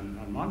discussion even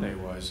on Monday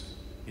was,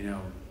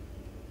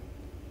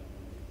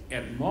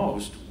 at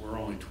most, we're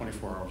only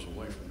 24 hours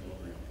away from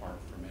delivering a part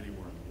from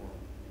anywhere in the world.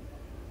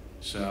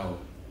 So,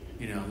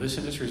 this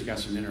industry's got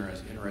some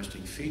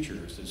interesting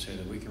features that say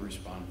that we can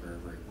respond very,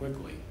 very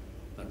quickly.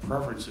 The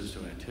preference is to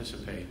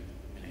anticipate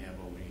and have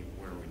what we need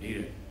where we need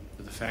it.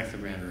 But the fact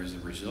of the matter is the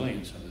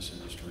resilience of this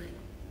industry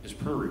is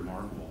pretty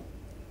remarkable.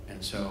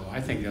 And so I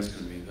think those are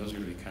going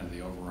to be kind of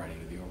the overriding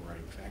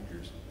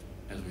factors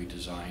as we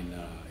design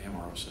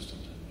MRO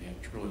systems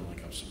and truly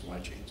link up supply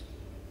chains.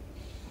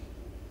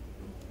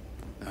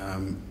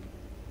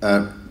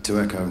 To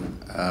echo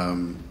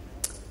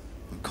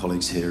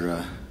colleagues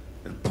here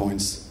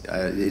points,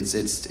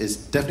 it's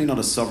definitely not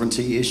a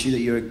sovereignty issue that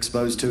you're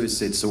exposed to.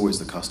 It's always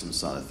the customs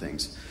side of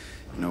things.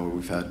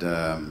 We've had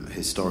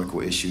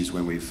historical issues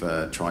when we've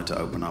tried to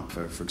open up,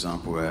 for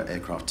example,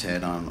 aircraft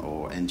teardown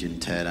or engine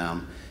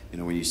teardown.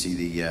 When you see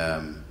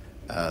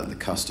the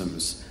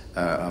customs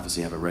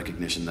obviously have a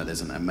recognition that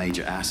there's a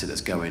major asset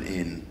that's going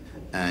in,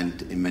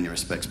 and in many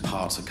respects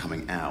parts are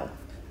coming out.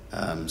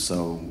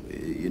 So,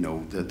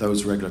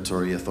 those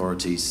regulatory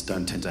authorities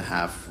don't tend to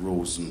have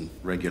rules and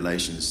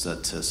regulations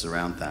that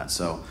surround that.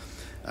 So,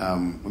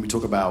 when we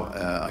talk about,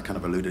 I kind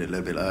of alluded a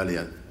little bit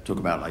earlier, talk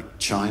about like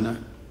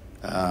China,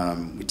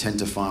 we tend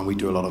to find we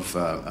do a lot of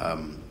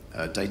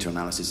data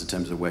analysis in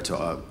terms of where to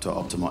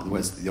optimize,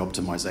 where's the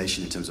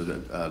optimization in terms of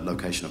the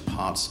location of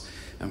parts,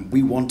 and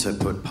we want to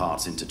put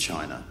parts into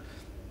China.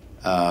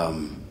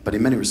 But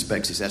in many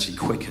respects, it's actually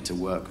quicker to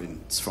work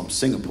from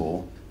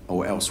Singapore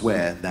or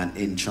elsewhere than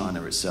in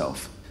China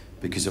itself,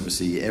 because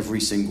obviously every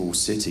single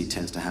city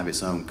tends to have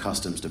its own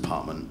customs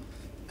department,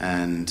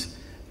 and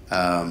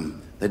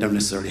they don't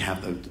necessarily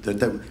have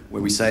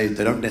where we say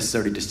they don't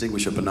necessarily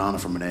distinguish a banana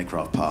from an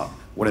aircraft part,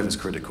 whatever's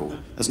critical.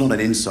 That's not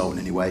an insult in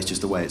any way, it's just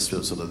the way it's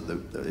sort of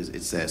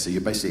it's there. So you're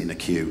basically in a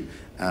queue.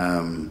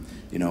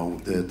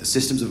 The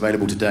systems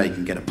available today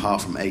can get a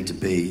part from A to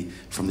B,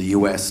 from the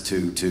US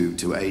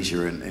to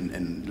Asia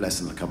in less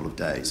than a couple of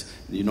days.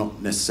 You're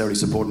not necessarily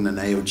supporting an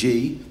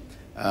AOG,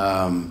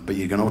 but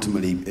you can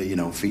ultimately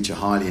feature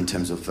highly in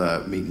terms of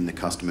meeting the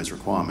customer's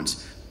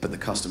requirements, but the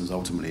customers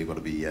ultimately have got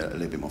to be a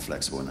little bit more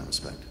flexible in that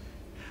respect.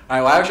 All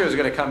right, well, actually I was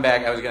going to come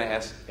back. I was going to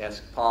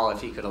ask Paul if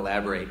he could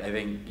elaborate. I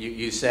think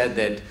you said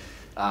that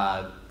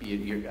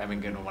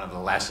one of the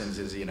lessons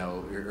is,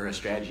 or a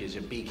strategy is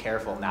to be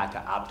careful not to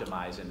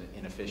optimize an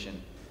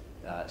inefficient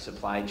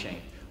supply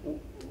chain.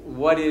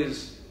 What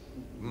is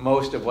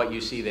most of what you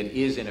see that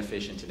is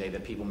inefficient today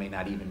that people may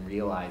not even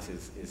realize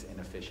is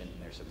inefficient in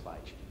their supply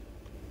chain?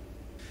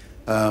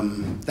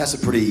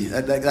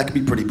 That could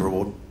be pretty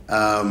broad.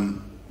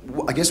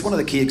 I guess one of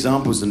the key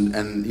examples,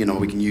 and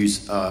we can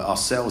use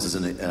ourselves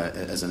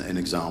as an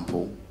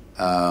example.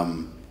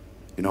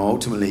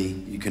 Ultimately,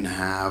 you can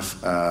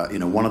have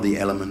one of the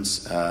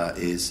elements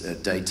is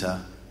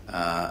data,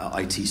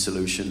 IT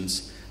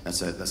solutions.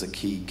 That's a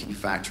key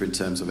factor in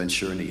terms of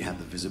ensuring that you have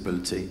the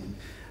visibility.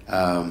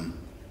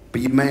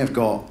 But you may have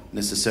or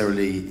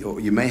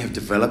you may have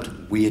developed.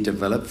 We had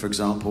developed, for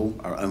example,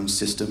 our own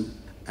system,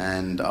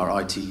 and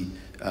our IT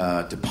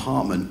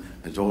department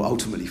has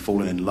ultimately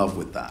fallen in love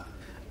with that.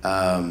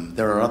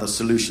 There are other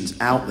solutions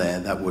out there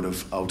that would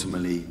have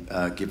ultimately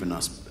given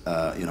us,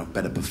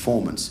 better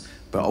performance.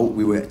 But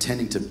we were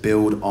tending to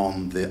build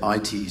on the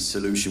IT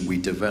solution we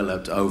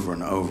developed over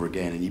and over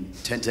again, and you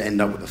tend to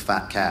end up with a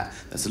fat cat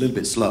that's a little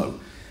bit slow.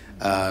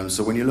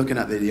 So when you're looking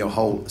at the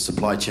whole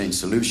supply chain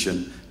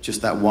solution,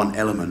 just that one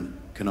element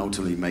can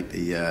ultimately make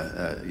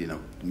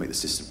the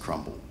system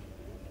crumble.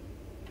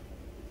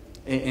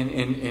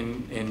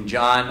 In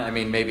John,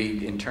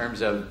 maybe in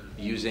terms of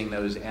using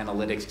those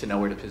analytics to know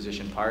where to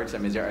position parts, are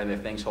there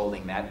things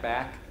holding that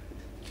back?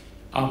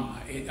 I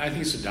think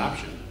it's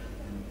adoption.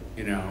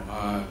 We've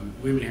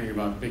been hearing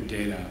about big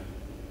data,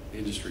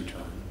 industry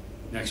term,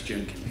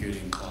 next-gen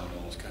computing, cloud,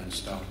 all this kind of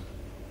stuff.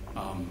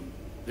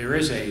 There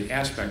is an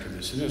aspect of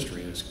this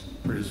industry that's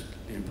pretty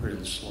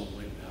slow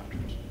late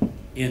adopters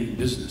in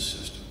business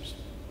systems.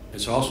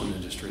 It's also an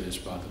industry that's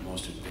about the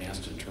most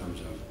advanced in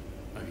terms of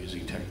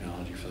using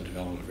technology for the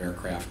development of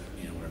aircraft,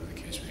 whatever the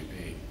case may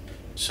be.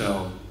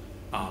 So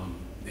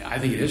I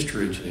think it is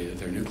true today that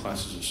there are new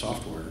classes of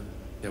software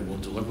that will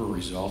deliver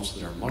results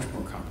that are much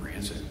more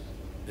comprehensive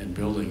than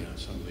building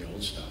some of the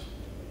old stuff.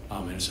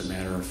 And it's a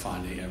matter of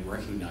finding and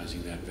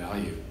recognizing that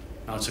value.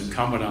 Now it's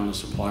incumbent on the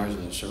suppliers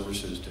of those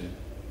services to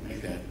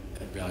make that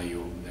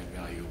value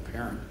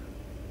apparent.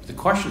 But the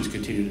questions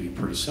continue to be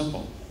pretty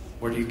simple.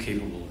 What are you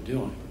capable of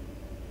doing?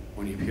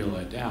 When you peel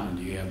that down,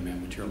 do you have a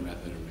material,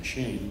 method, or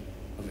machine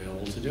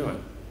available to do it?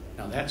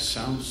 Now that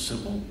sounds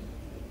simple.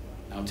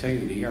 I'll tell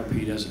you, the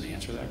ERP doesn't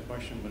answer that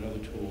question, but other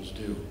tools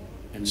do.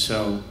 And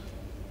so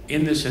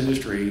in this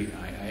industry,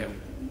 I have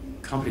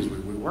companies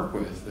we work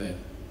with that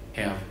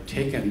have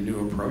taken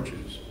new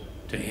approaches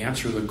to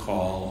answer the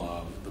call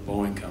of the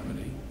Boeing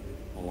company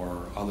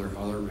or other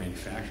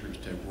manufacturers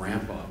to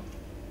ramp up,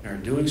 and are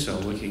doing so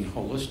looking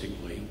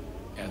holistically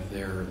at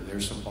their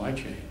supply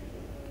chain.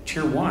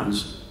 Tier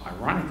ones,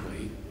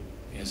 ironically,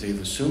 as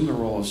they've assumed the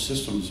role of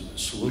systems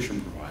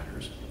solution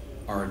providers,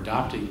 are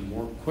adopting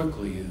more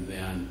quickly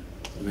than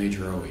the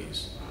major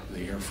OEs,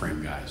 the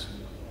airframe guys.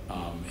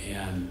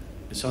 And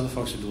some of the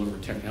folks who deliver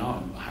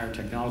higher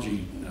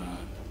technology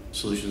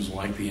solutions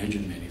like the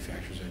engine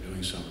manufacturers are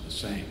doing some of the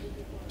same.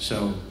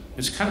 So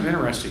it's kind of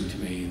interesting to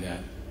me that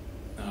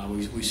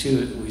we see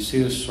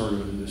this sort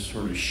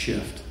of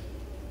shift.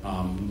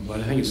 But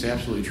I think it's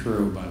absolutely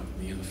true about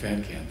the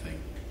fat cat thing.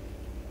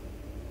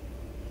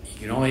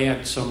 You can only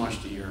add so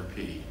much to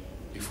ERP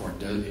before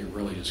it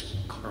really just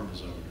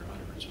crumbles over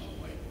under its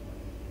own weight.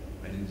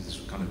 And it's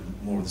kind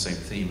of more of the same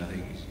theme. I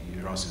think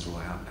you're asking as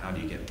well, how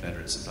do you get better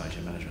at supply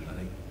chain management? I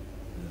think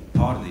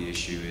part of the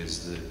issue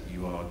is that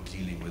you are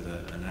dealing with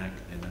a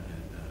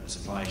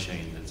supply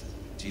chain that's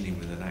dealing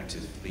with an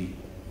active fleet,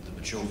 the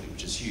mature fleet,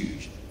 which is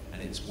huge,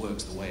 and it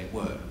works the way it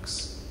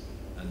works.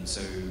 And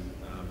so,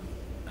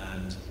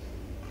 and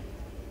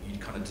you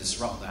kind of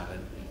disrupt that,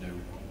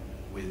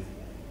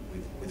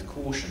 with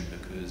caution,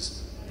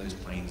 because those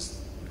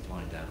planes would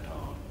fly damned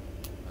hard.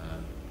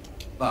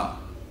 But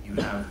you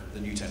have the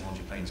new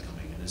technology planes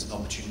coming, and there's an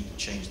opportunity to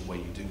change the way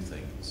you do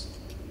things.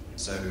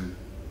 So,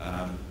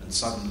 and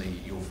suddenly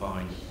you'll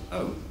find,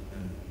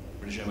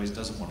 British Airways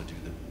doesn't want to do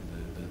the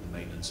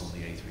maintenance on the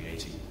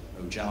A380.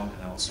 JAL can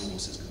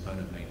outsource its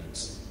component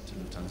maintenance to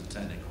Lufthansa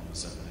Technik on the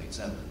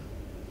 787.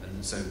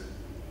 And so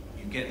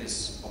you get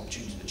this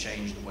opportunity to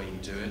change the way you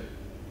do it.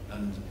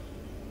 And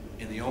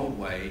in the old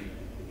way,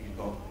 you've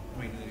got,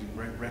 you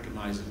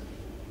recognize that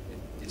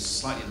it's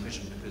slightly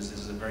inefficient because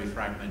this is a very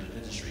fragmented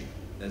industry.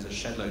 There's a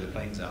shed load of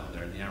planes out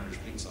there, and the average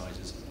fleet size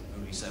is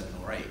only 7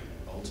 or 8,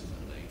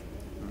 ultimately.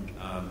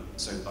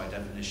 So by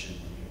definition,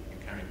 you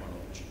carry quite a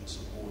lot to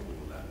support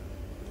all of that.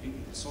 If you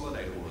can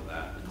consolidate all of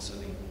that, and so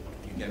you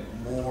get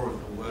more of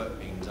the work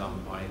being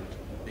done by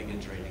big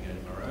integrating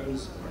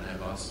MROs, or an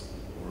Airbus,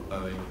 or a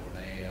Boeing, or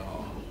an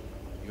AAR,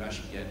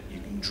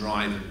 you can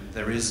drive,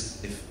 there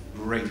is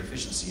great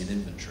efficiency in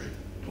inventory,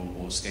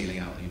 or scaling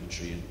out the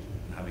inventory and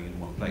having it in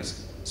one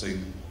place. So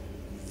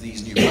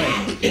these new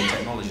planes, the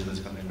technology that's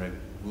coming in,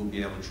 will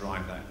be able to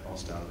drive that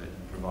cost out of it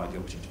and provide the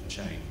opportunity for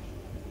change.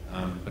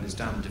 But it's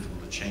damn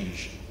difficult to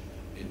change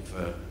it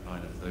for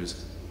kind of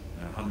those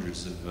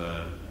hundreds of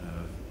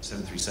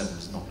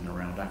 737s knocking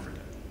around Africa.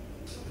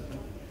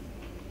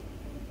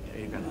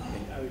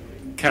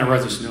 Kind of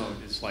wrote this note.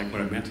 It's like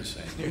what I meant to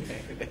say.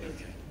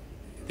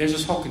 There's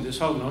this whole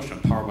notion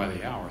of power by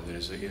the hour that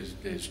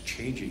is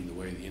changing the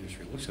way the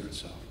industry looks at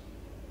itself.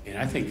 And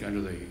I think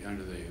under the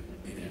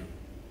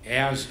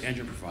as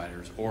engine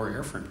providers or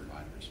airframe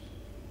providers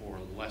or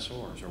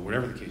lessors or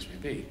whatever the case may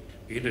be,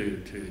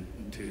 begin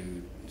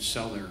to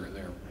sell their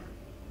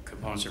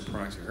components, their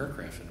products, their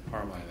aircraft in a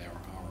power by the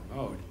hour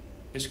mode,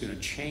 it's going to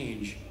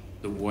change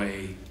the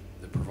way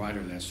the provider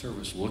of that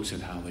service looks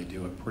at how they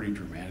do it pretty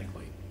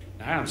dramatically.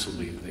 And I honestly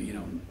believe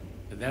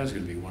that is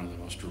going to be one of the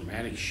most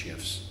dramatic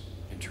shifts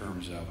in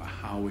terms of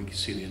how we can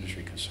see the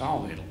industry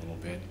consolidate a little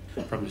bit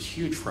from this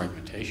huge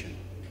fragmentation.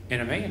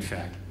 And it may, in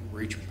fact,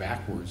 reach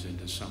backwards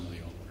into some of the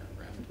older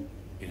aircraft.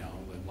 The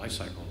life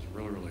cycle is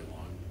really, really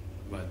long.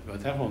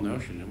 But that whole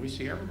notion, and we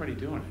see everybody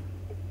doing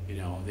it.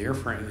 The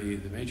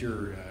airframe, the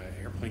major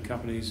airplane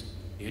companies,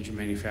 the engine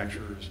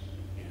manufacturers,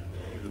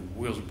 the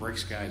wheels and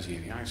brakes guys, the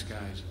avionics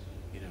guys,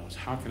 is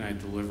how can I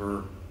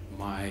deliver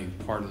my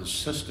part of the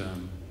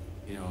system,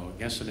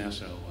 against an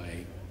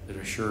SLA that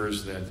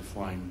assures that the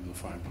flying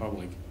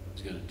public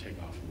is going to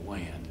take off and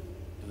land,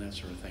 and that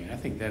sort of thing. And I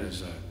think that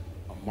is a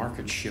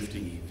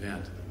market-shifting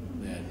event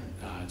that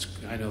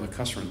I know the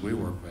customers we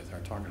work with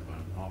are talking about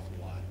an awful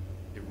lot.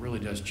 It really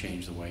does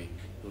change the way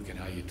you look at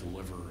how you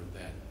deliver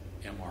that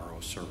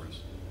MRO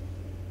service.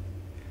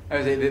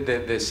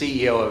 The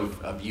CEO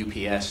of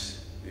UPS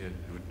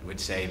would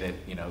say that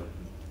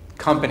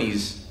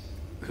companies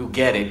who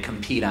get it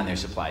compete on their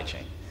supply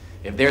chain.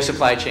 If our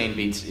supply chain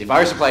beats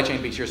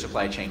your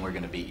supply chain, we're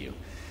going to beat you.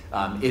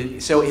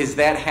 So is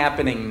that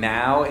happening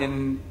now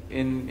in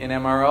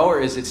MRO,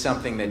 or is it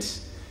something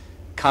that's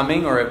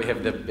coming, or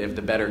have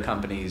the better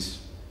companies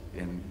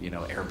in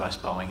Airbus,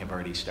 Boeing have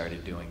already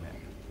started doing that?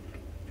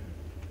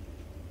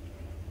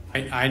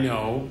 I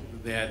know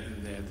that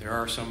there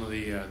are some of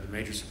the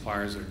major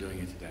suppliers that are doing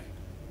it today.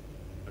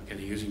 Okay,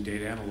 they're using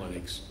data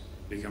analytics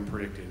to become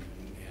predictive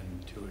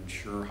and to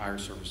ensure higher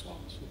service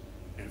levels.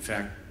 And in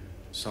fact,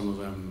 some of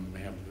them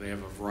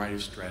have a variety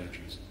of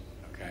strategies.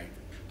 Okay,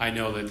 I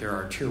know that there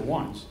are tier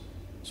ones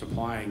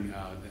supplying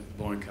the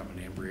Boeing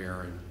company,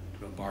 Embraer, and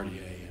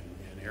Bombardier,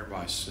 and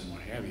Airbus, and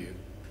what have you,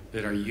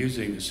 that are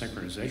using the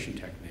synchronization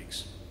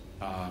techniques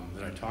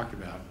that I talked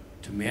about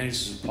to manage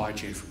the supply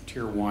chain from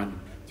tier one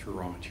through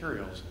raw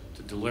materials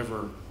to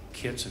deliver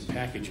kits and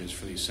packages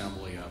for the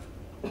assembly of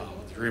the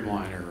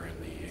Dreamliner and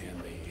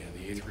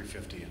the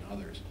A350 and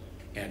others,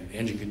 and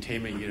engine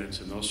containment units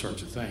and those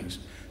sorts of things.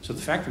 So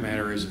the fact of the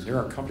matter is that there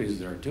are companies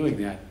that are doing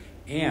that,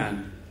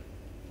 and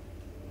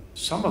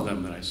some of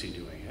them that I see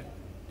doing it,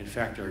 in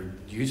fact, are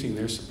using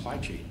their supply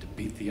chain to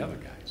beat the other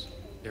guys.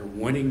 They're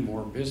winning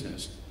more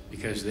business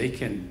because they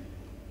can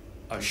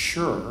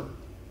assure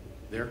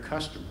their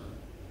customer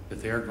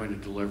that they're going to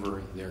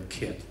deliver their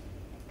kit.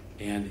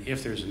 And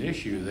if there's an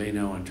issue, they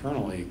know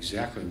internally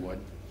exactly what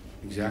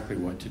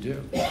to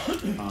do.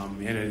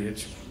 And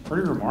it's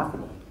pretty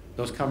remarkable.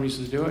 Those companies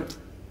that do it,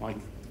 like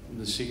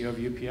the CEO of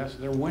UPS,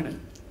 they're winning.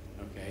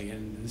 Okay,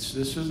 and this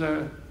is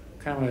a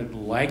kind of a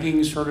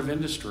lagging sort of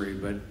industry,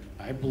 but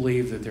I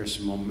believe that there's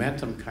some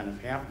momentum kind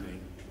of happening.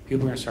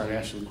 People are going to start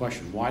asking the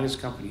question, why does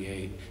company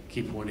A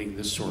keep winning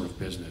this sort of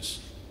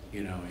business?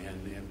 And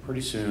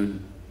pretty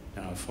soon,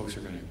 folks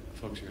are going to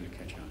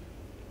catch on.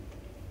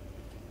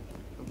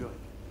 Go ahead.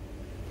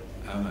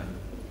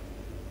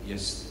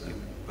 Yes,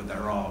 but there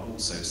are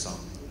also some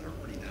that are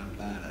pretty damn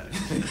bad at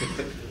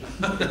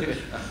it.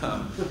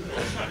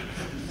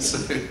 So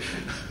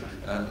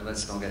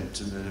let's not get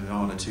to the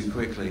nirvana too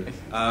quickly.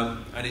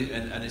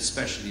 And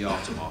especially the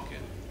aftermarket.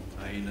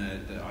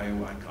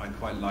 I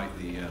quite like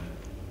the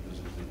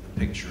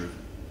picture of,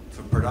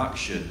 for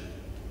production,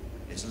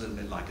 it's a little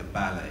bit like a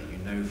ballet. You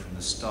know from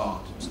the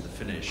start to the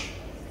finish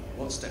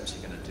what steps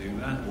you're going to do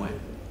and when.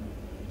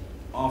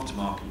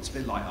 aftermarket, it's a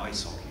bit like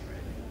ice hockey,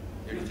 really.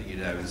 The only thing you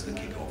know is the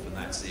kickoff, and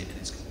that's it, and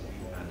it's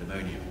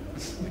pandemonium,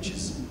 which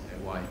is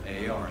why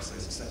AAR is so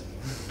successful.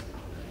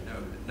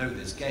 Know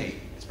this game,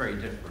 it's very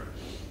different.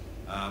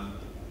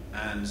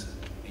 And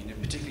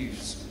particularly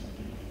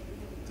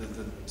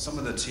some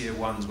of the tier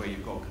ones where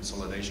you've got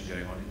consolidation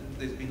going on,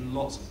 there's been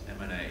lots of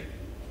M&A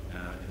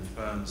in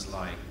firms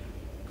like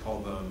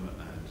Cobham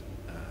and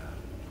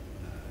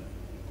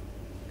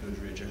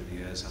Goodrich over the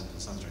years, Hamilton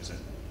Sunstone,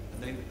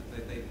 and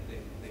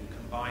they've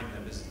combined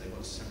their business. They've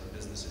got separate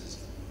businesses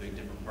doing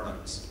different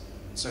products,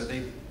 and so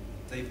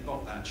they've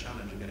got that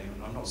challenge of getting.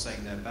 I'm not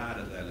saying they're bad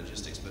at their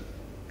logistics, but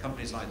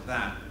companies like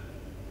that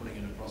pulling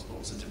in across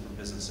lots of different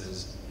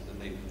businesses that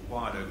they've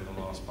acquired over the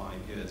last 5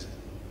 years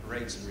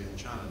creates a real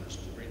challenge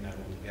to bring that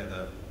all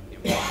together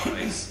in one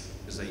place,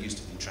 because they used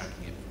to be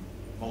tracking it from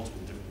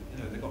multiple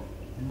different. They've got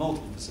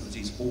multiple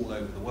facilities all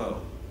over the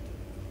world.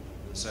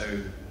 And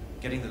so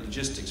getting the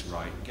logistics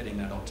right, getting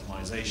that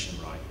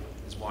optimization right,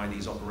 is why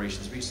these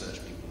operations research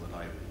people that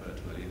I referred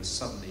to earlier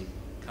suddenly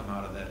come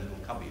out of their little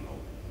cubby hole.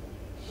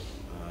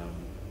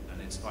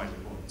 And it's vitally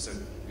important. So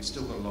we've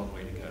still got a long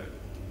way to go.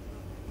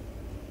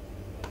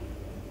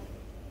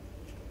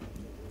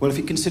 Well, if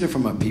you consider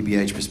from a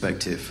PBH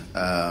perspective,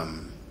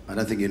 I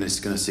don't think you're going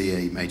to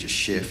see a major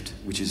shift,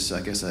 which is, I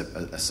guess,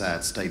 a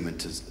sad statement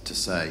to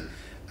say.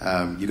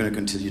 You're going to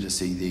continue to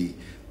see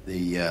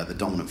the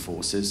dominant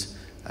forces.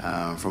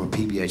 From a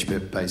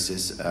PBH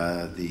basis,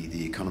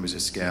 the economies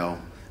of scale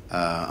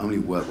only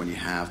work when you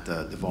have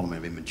the volume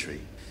of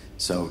inventory.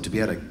 So to be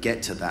able to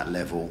get to that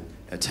level,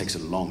 it takes a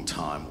long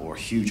time or a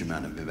huge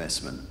amount of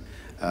investment.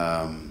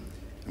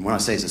 And when I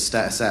say it's a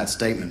sad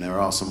statement, there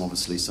are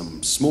obviously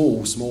some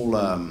small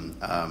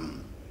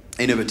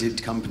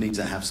innovative companies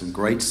that have some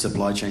great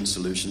supply chain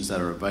solutions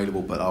that are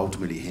available, but are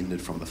ultimately hindered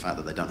from the fact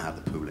that they don't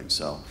have the pooling.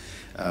 So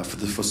for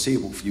the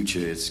foreseeable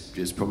future,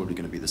 it's probably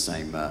going to be the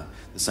same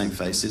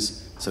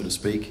faces, so to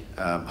speak.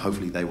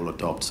 Hopefully they will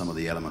adopt some of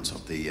the elements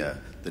of the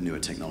newer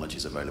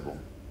technologies available.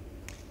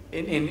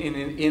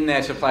 In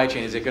that supply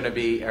chain, is it going to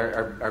be,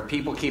 are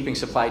people keeping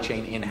supply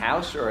chain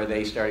in-house, or are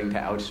they starting to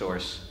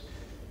outsource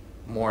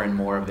more and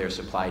more of their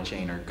supply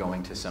chain, or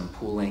going to some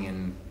pooling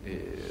and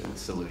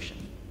solution?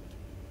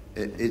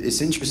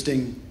 It's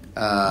interesting.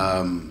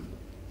 I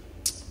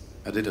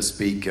did a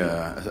speak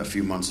a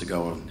few months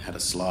ago and had a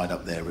slide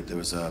up there. There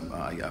was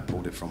I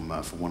pulled it from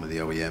one of the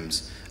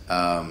OEMs.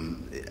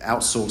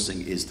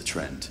 Outsourcing is the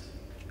trend.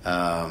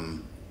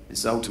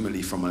 It's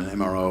ultimately from an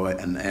MRO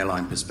and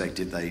airline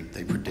perspective.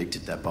 They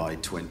predicted that by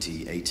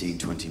 2018,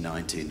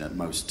 2019, that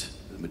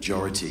the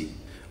majority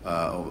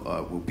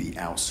will be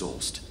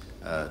outsourced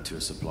to a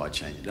supply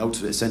chain,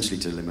 essentially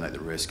to eliminate the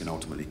risk and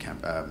ultimately,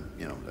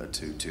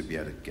 to be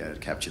able to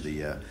capture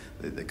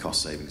the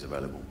cost savings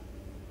available.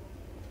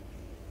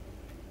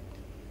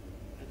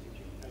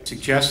 I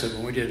suggest that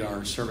when we did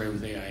our survey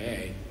with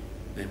AIA,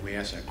 then we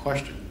asked that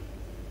question.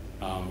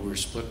 We were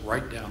split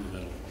right down the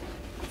middle.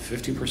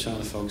 50% of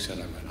the folks said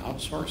I'm going to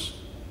outsource,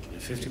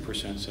 and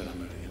 50% said I'm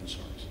going to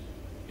insource.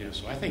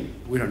 So I think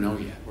we don't know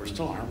yet. We're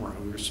still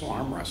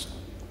arm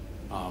wrestling,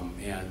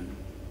 and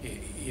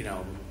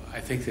I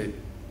think that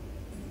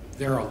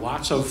there are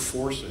lots of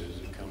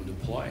forces that come into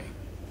play.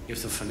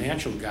 If the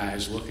financial guy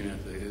is looking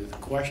at the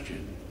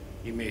question,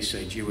 he may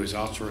say, gee whiz,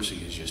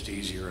 outsourcing is just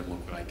easier and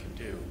look what I can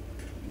do.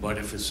 But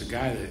if it's the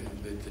guy,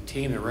 the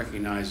team that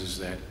recognizes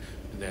that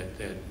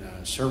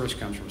service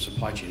comes from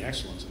supply chain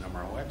excellence and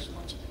MRO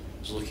excellence,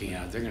 is looking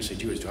at it, they're going to say,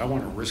 gee whiz, do I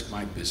want to risk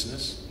my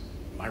business,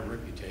 my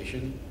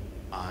reputation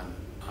on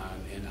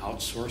an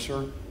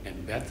outsourcer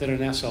and bet that an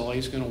SLA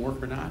is going to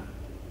work or not?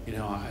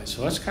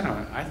 So that's kind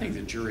of, I think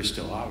the jury's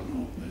still out on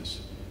all of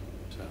this.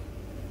 So,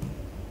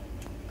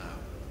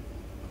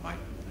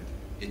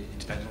 it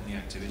depends on the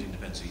activity, it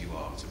depends who you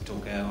are. So if we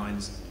talk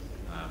airlines,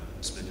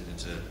 split it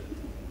into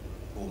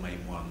 4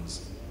 main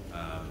ones.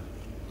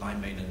 Line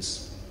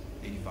maintenance,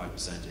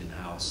 85%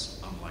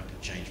 in-house, unlikely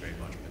to change very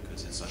much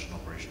because it's such an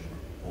operationally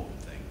important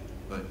thing.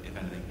 But if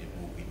anything, it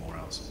will be more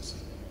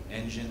outsourcing.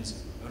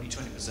 Engines, only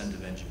 20%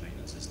 of engine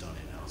maintenance is done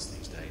in-house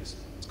these days.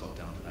 It's got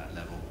down to that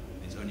level.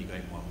 It's only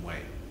going one way,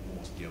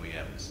 more to the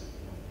OEMs,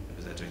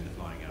 because they're doing the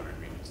flying hour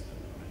agreements that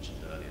I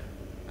mentioned earlier.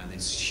 And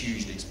it's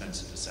hugely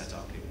expensive to set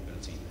up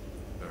capability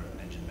for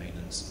engine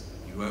maintenance.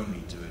 You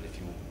only do it if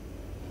you're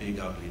big,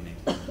 ugly, and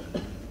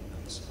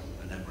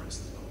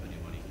Emirates that's got plenty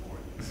of money for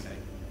it. Okay.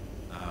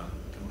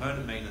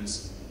 Component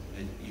maintenance,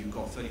 you've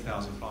got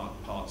 30,000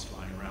 parts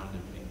flying around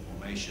in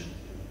formation,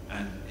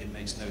 and it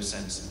makes no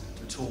sense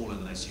at all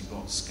unless you've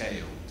got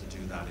scale to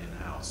do that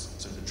in-house.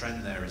 So the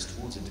trend there is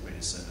towards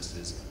integrated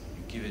services.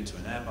 You give it to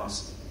an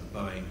Airbus, a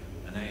Boeing,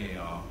 an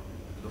AAR,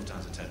 a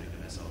Lufthansa Technik,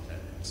 and SL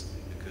Technics,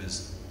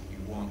 because you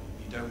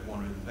don't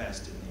want to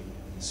invest in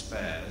the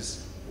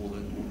spares or the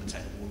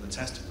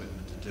test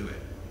equipment to do it.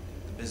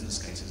 The business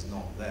case is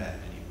not there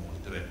anymore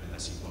to do it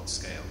unless you've got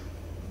scale.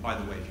 And by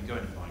the way, if you go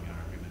into flying hour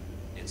agreement,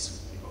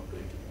 you've got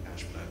big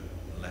cash flow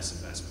and less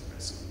investment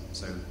risk.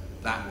 So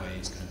that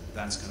way,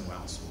 that's going to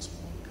outsource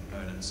more of the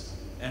components.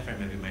 Airframe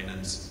heavy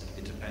maintenance,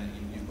 it depends.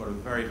 You've got a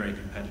very, very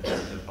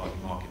competitive third-party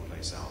market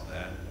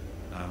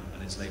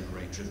it's labor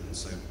rate driven.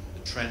 So the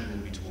trend will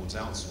be towards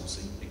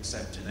outsourcing,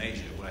 except in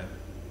Asia, where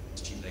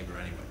it's cheap labor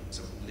anyway.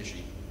 So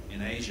literally,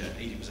 in Asia,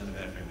 80% of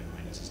airframe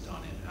maintenance is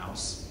done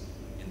in-house.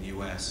 In the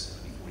US,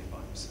 only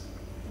 45%.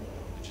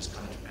 It just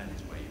kind of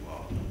depends where you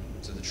are.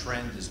 So the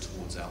trend is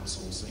towards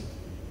outsourcing.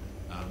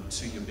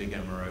 To your big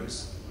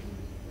MROs,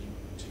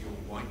 to your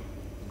point,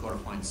 you've got to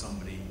find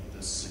somebody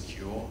that's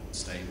secure,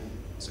 stable.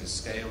 So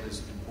scale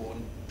is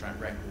important, track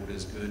record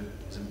is good,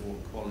 is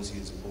important, quality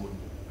is important,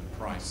 and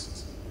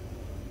price.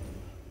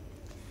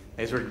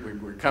 As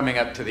we're coming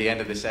up to the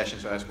end of the session,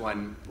 so I'll ask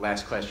one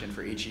last question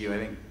for each of you. I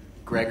think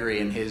Gregory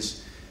in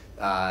his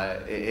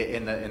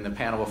in the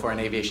panel before on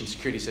aviation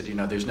security said,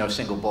 there's no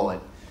single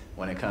bullet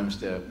when it comes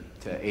to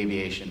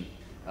aviation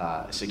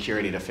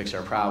security to fix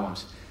our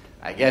problems.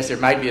 I guess there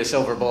might be a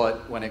silver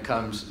bullet when it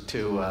comes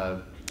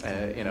to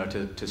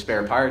to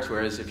spare parts.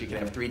 Whereas if you can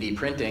have 3D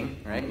printing,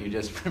 right, you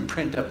just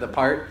print up the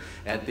part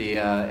at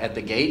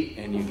the gate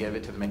and you give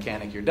it to the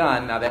mechanic, you're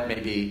done. Now that may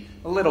be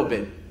a little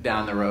bit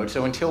down the road.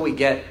 So until we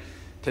get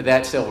to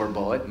that silver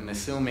bullet, and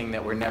assuming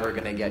that we're never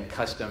going to get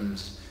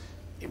customs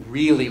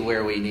really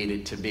where we need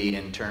it to be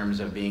in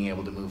terms of being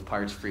able to move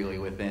parts freely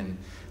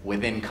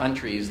within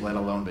countries, let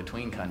alone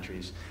between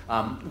countries,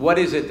 what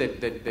is it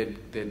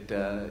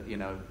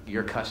that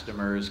your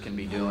customers can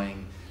be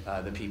doing,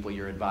 the people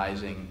you're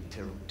advising,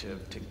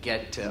 to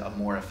get to a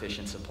more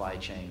efficient supply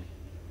chain?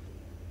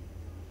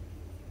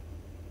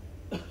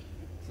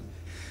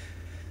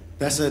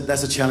 That's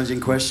a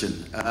challenging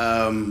question.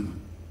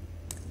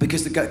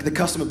 Because the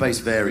customer base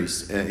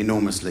varies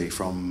enormously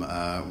from,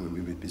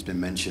 it's been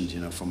mentioned,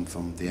 from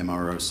the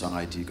MRO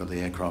side, you've got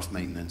the aircraft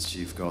maintenance,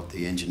 you've got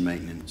the engine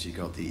maintenance, you've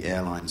got the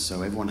airlines.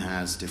 So everyone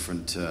has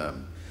different,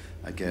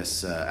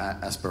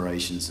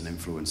 aspirations and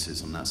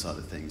influences on that side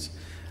of things.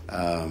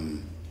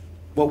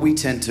 What we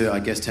tend to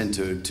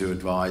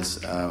advise,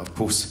 of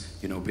course,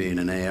 being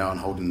an AR and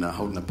holding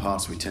the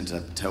parts, we tend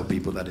to tell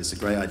people that it's a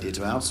great idea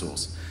to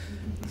outsource.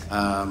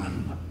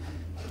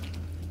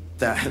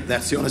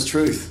 That's the honest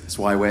truth. That's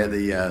why I wear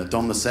the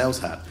Don the sales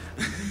hat.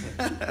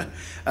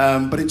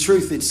 But in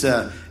truth, it's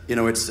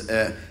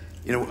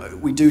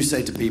we do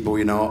say to people,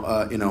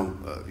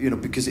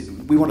 because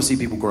we want to see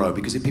people grow.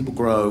 Because if people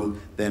grow,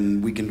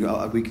 then we can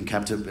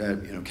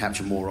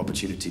capture more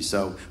opportunities.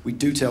 So we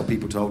do tell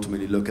people to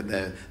ultimately look at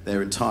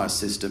their entire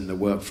system, their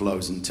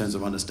workflows, in terms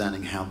of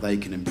understanding how they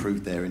can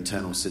improve their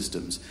internal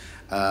systems.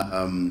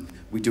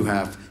 We do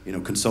have,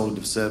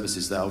 consultative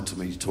services that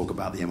ultimately talk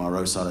about the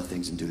MRO side of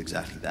things and do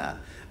exactly that.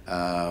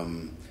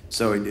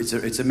 So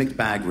it's a mixed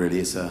bag, really.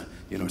 It's a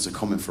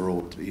comment for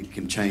all. It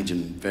can change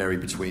and vary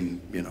between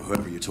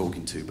whoever you're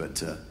talking to,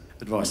 but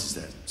advice is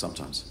there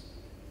sometimes.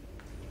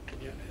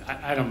 Yeah,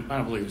 I don't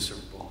believe in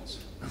silver bullets.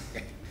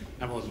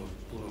 I'm a little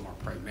more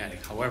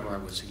pragmatic. However, I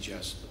would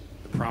suggest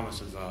the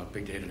promise of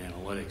big data and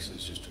analytics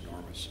is just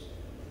enormous.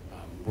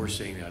 We're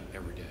seeing that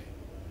every day.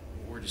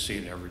 We're just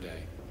seeing it every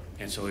day.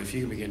 And so if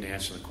you can begin to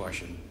answer the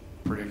question,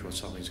 predict when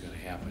something's going to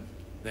happen,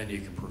 then you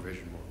can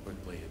provision more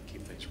quickly and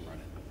keep things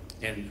running.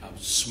 And a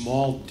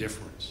small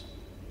difference,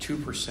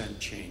 2%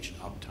 change in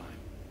uptime,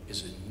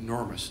 is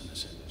enormous in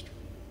this industry.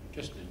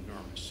 Just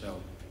enormous.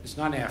 So it's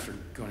not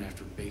going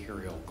after big,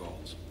 hairy old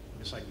goals.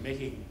 It's like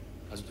making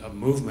a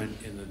movement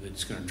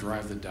that's going to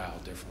drive the dial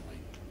differently.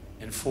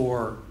 And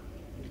for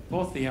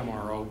both the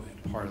MRO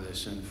part of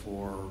this and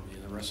for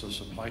the rest of the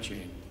supply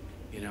chain,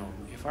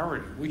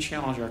 we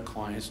challenge our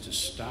clients to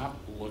stop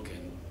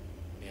looking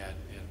at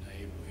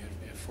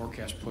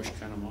forecast push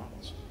kind of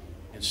models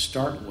and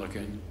start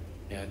looking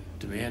at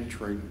demand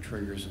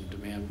triggers and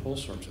demand pull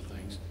sorts of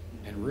things,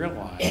 and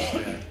realize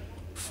that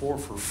for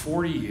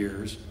 40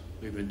 years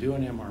we've been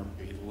doing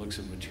MRP that looks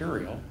at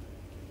material.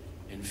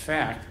 In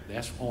fact,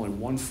 that's only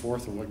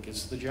 1/4 of what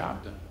gets the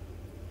job done.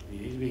 You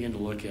need to begin to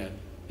look at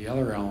the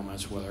other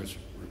elements, whether it's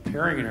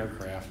repairing an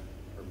aircraft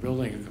or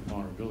building a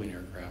component or building an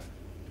aircraft,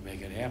 to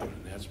make it happen,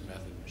 and that's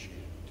method,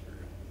 machine, and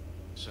material.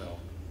 So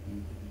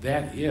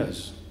that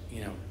is,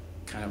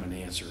 kind of an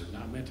answer,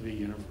 not meant to be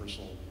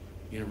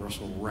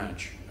universal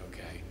wrench,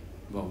 okay?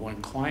 But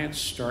when clients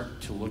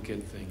start to look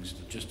at things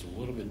just a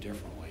little bit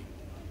differently,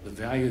 the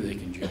value they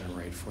can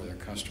generate for their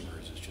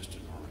customers is just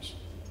enormous.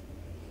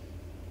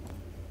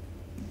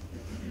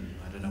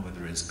 I don't know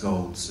whether it's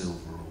gold,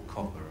 silver, or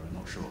copper, I'm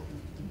not sure.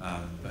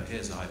 But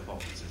here's a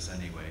hypothesis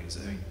anyway. So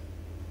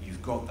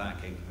you've got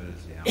that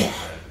capability out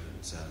there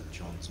that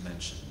John's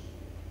mentioned,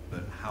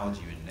 but how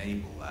do you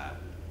enable that?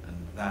 And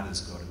that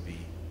has got to be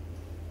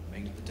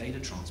make the data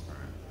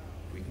transparent.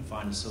 If we can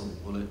find a silver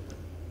bullet that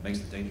makes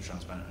the data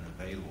transparent and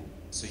available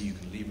so you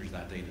can leverage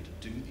that data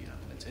to do the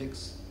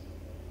analytics,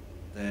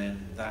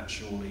 then that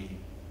surely,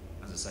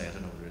 as I say, I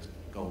don't know whether it's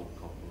gold,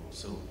 copper, or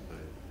silver,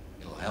 but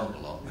it'll help a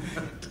lot.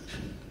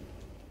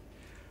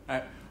 All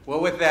right.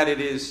 Well, with that,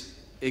 it is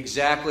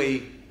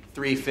exactly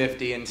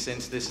 3:50, and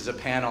since this is a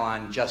panel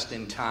on just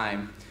in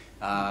time,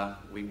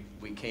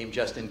 we came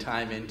just in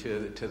time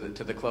into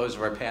the close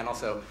of our panel.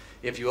 So,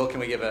 if you will, can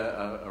we give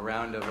a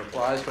round of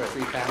applause to our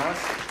three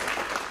panelists?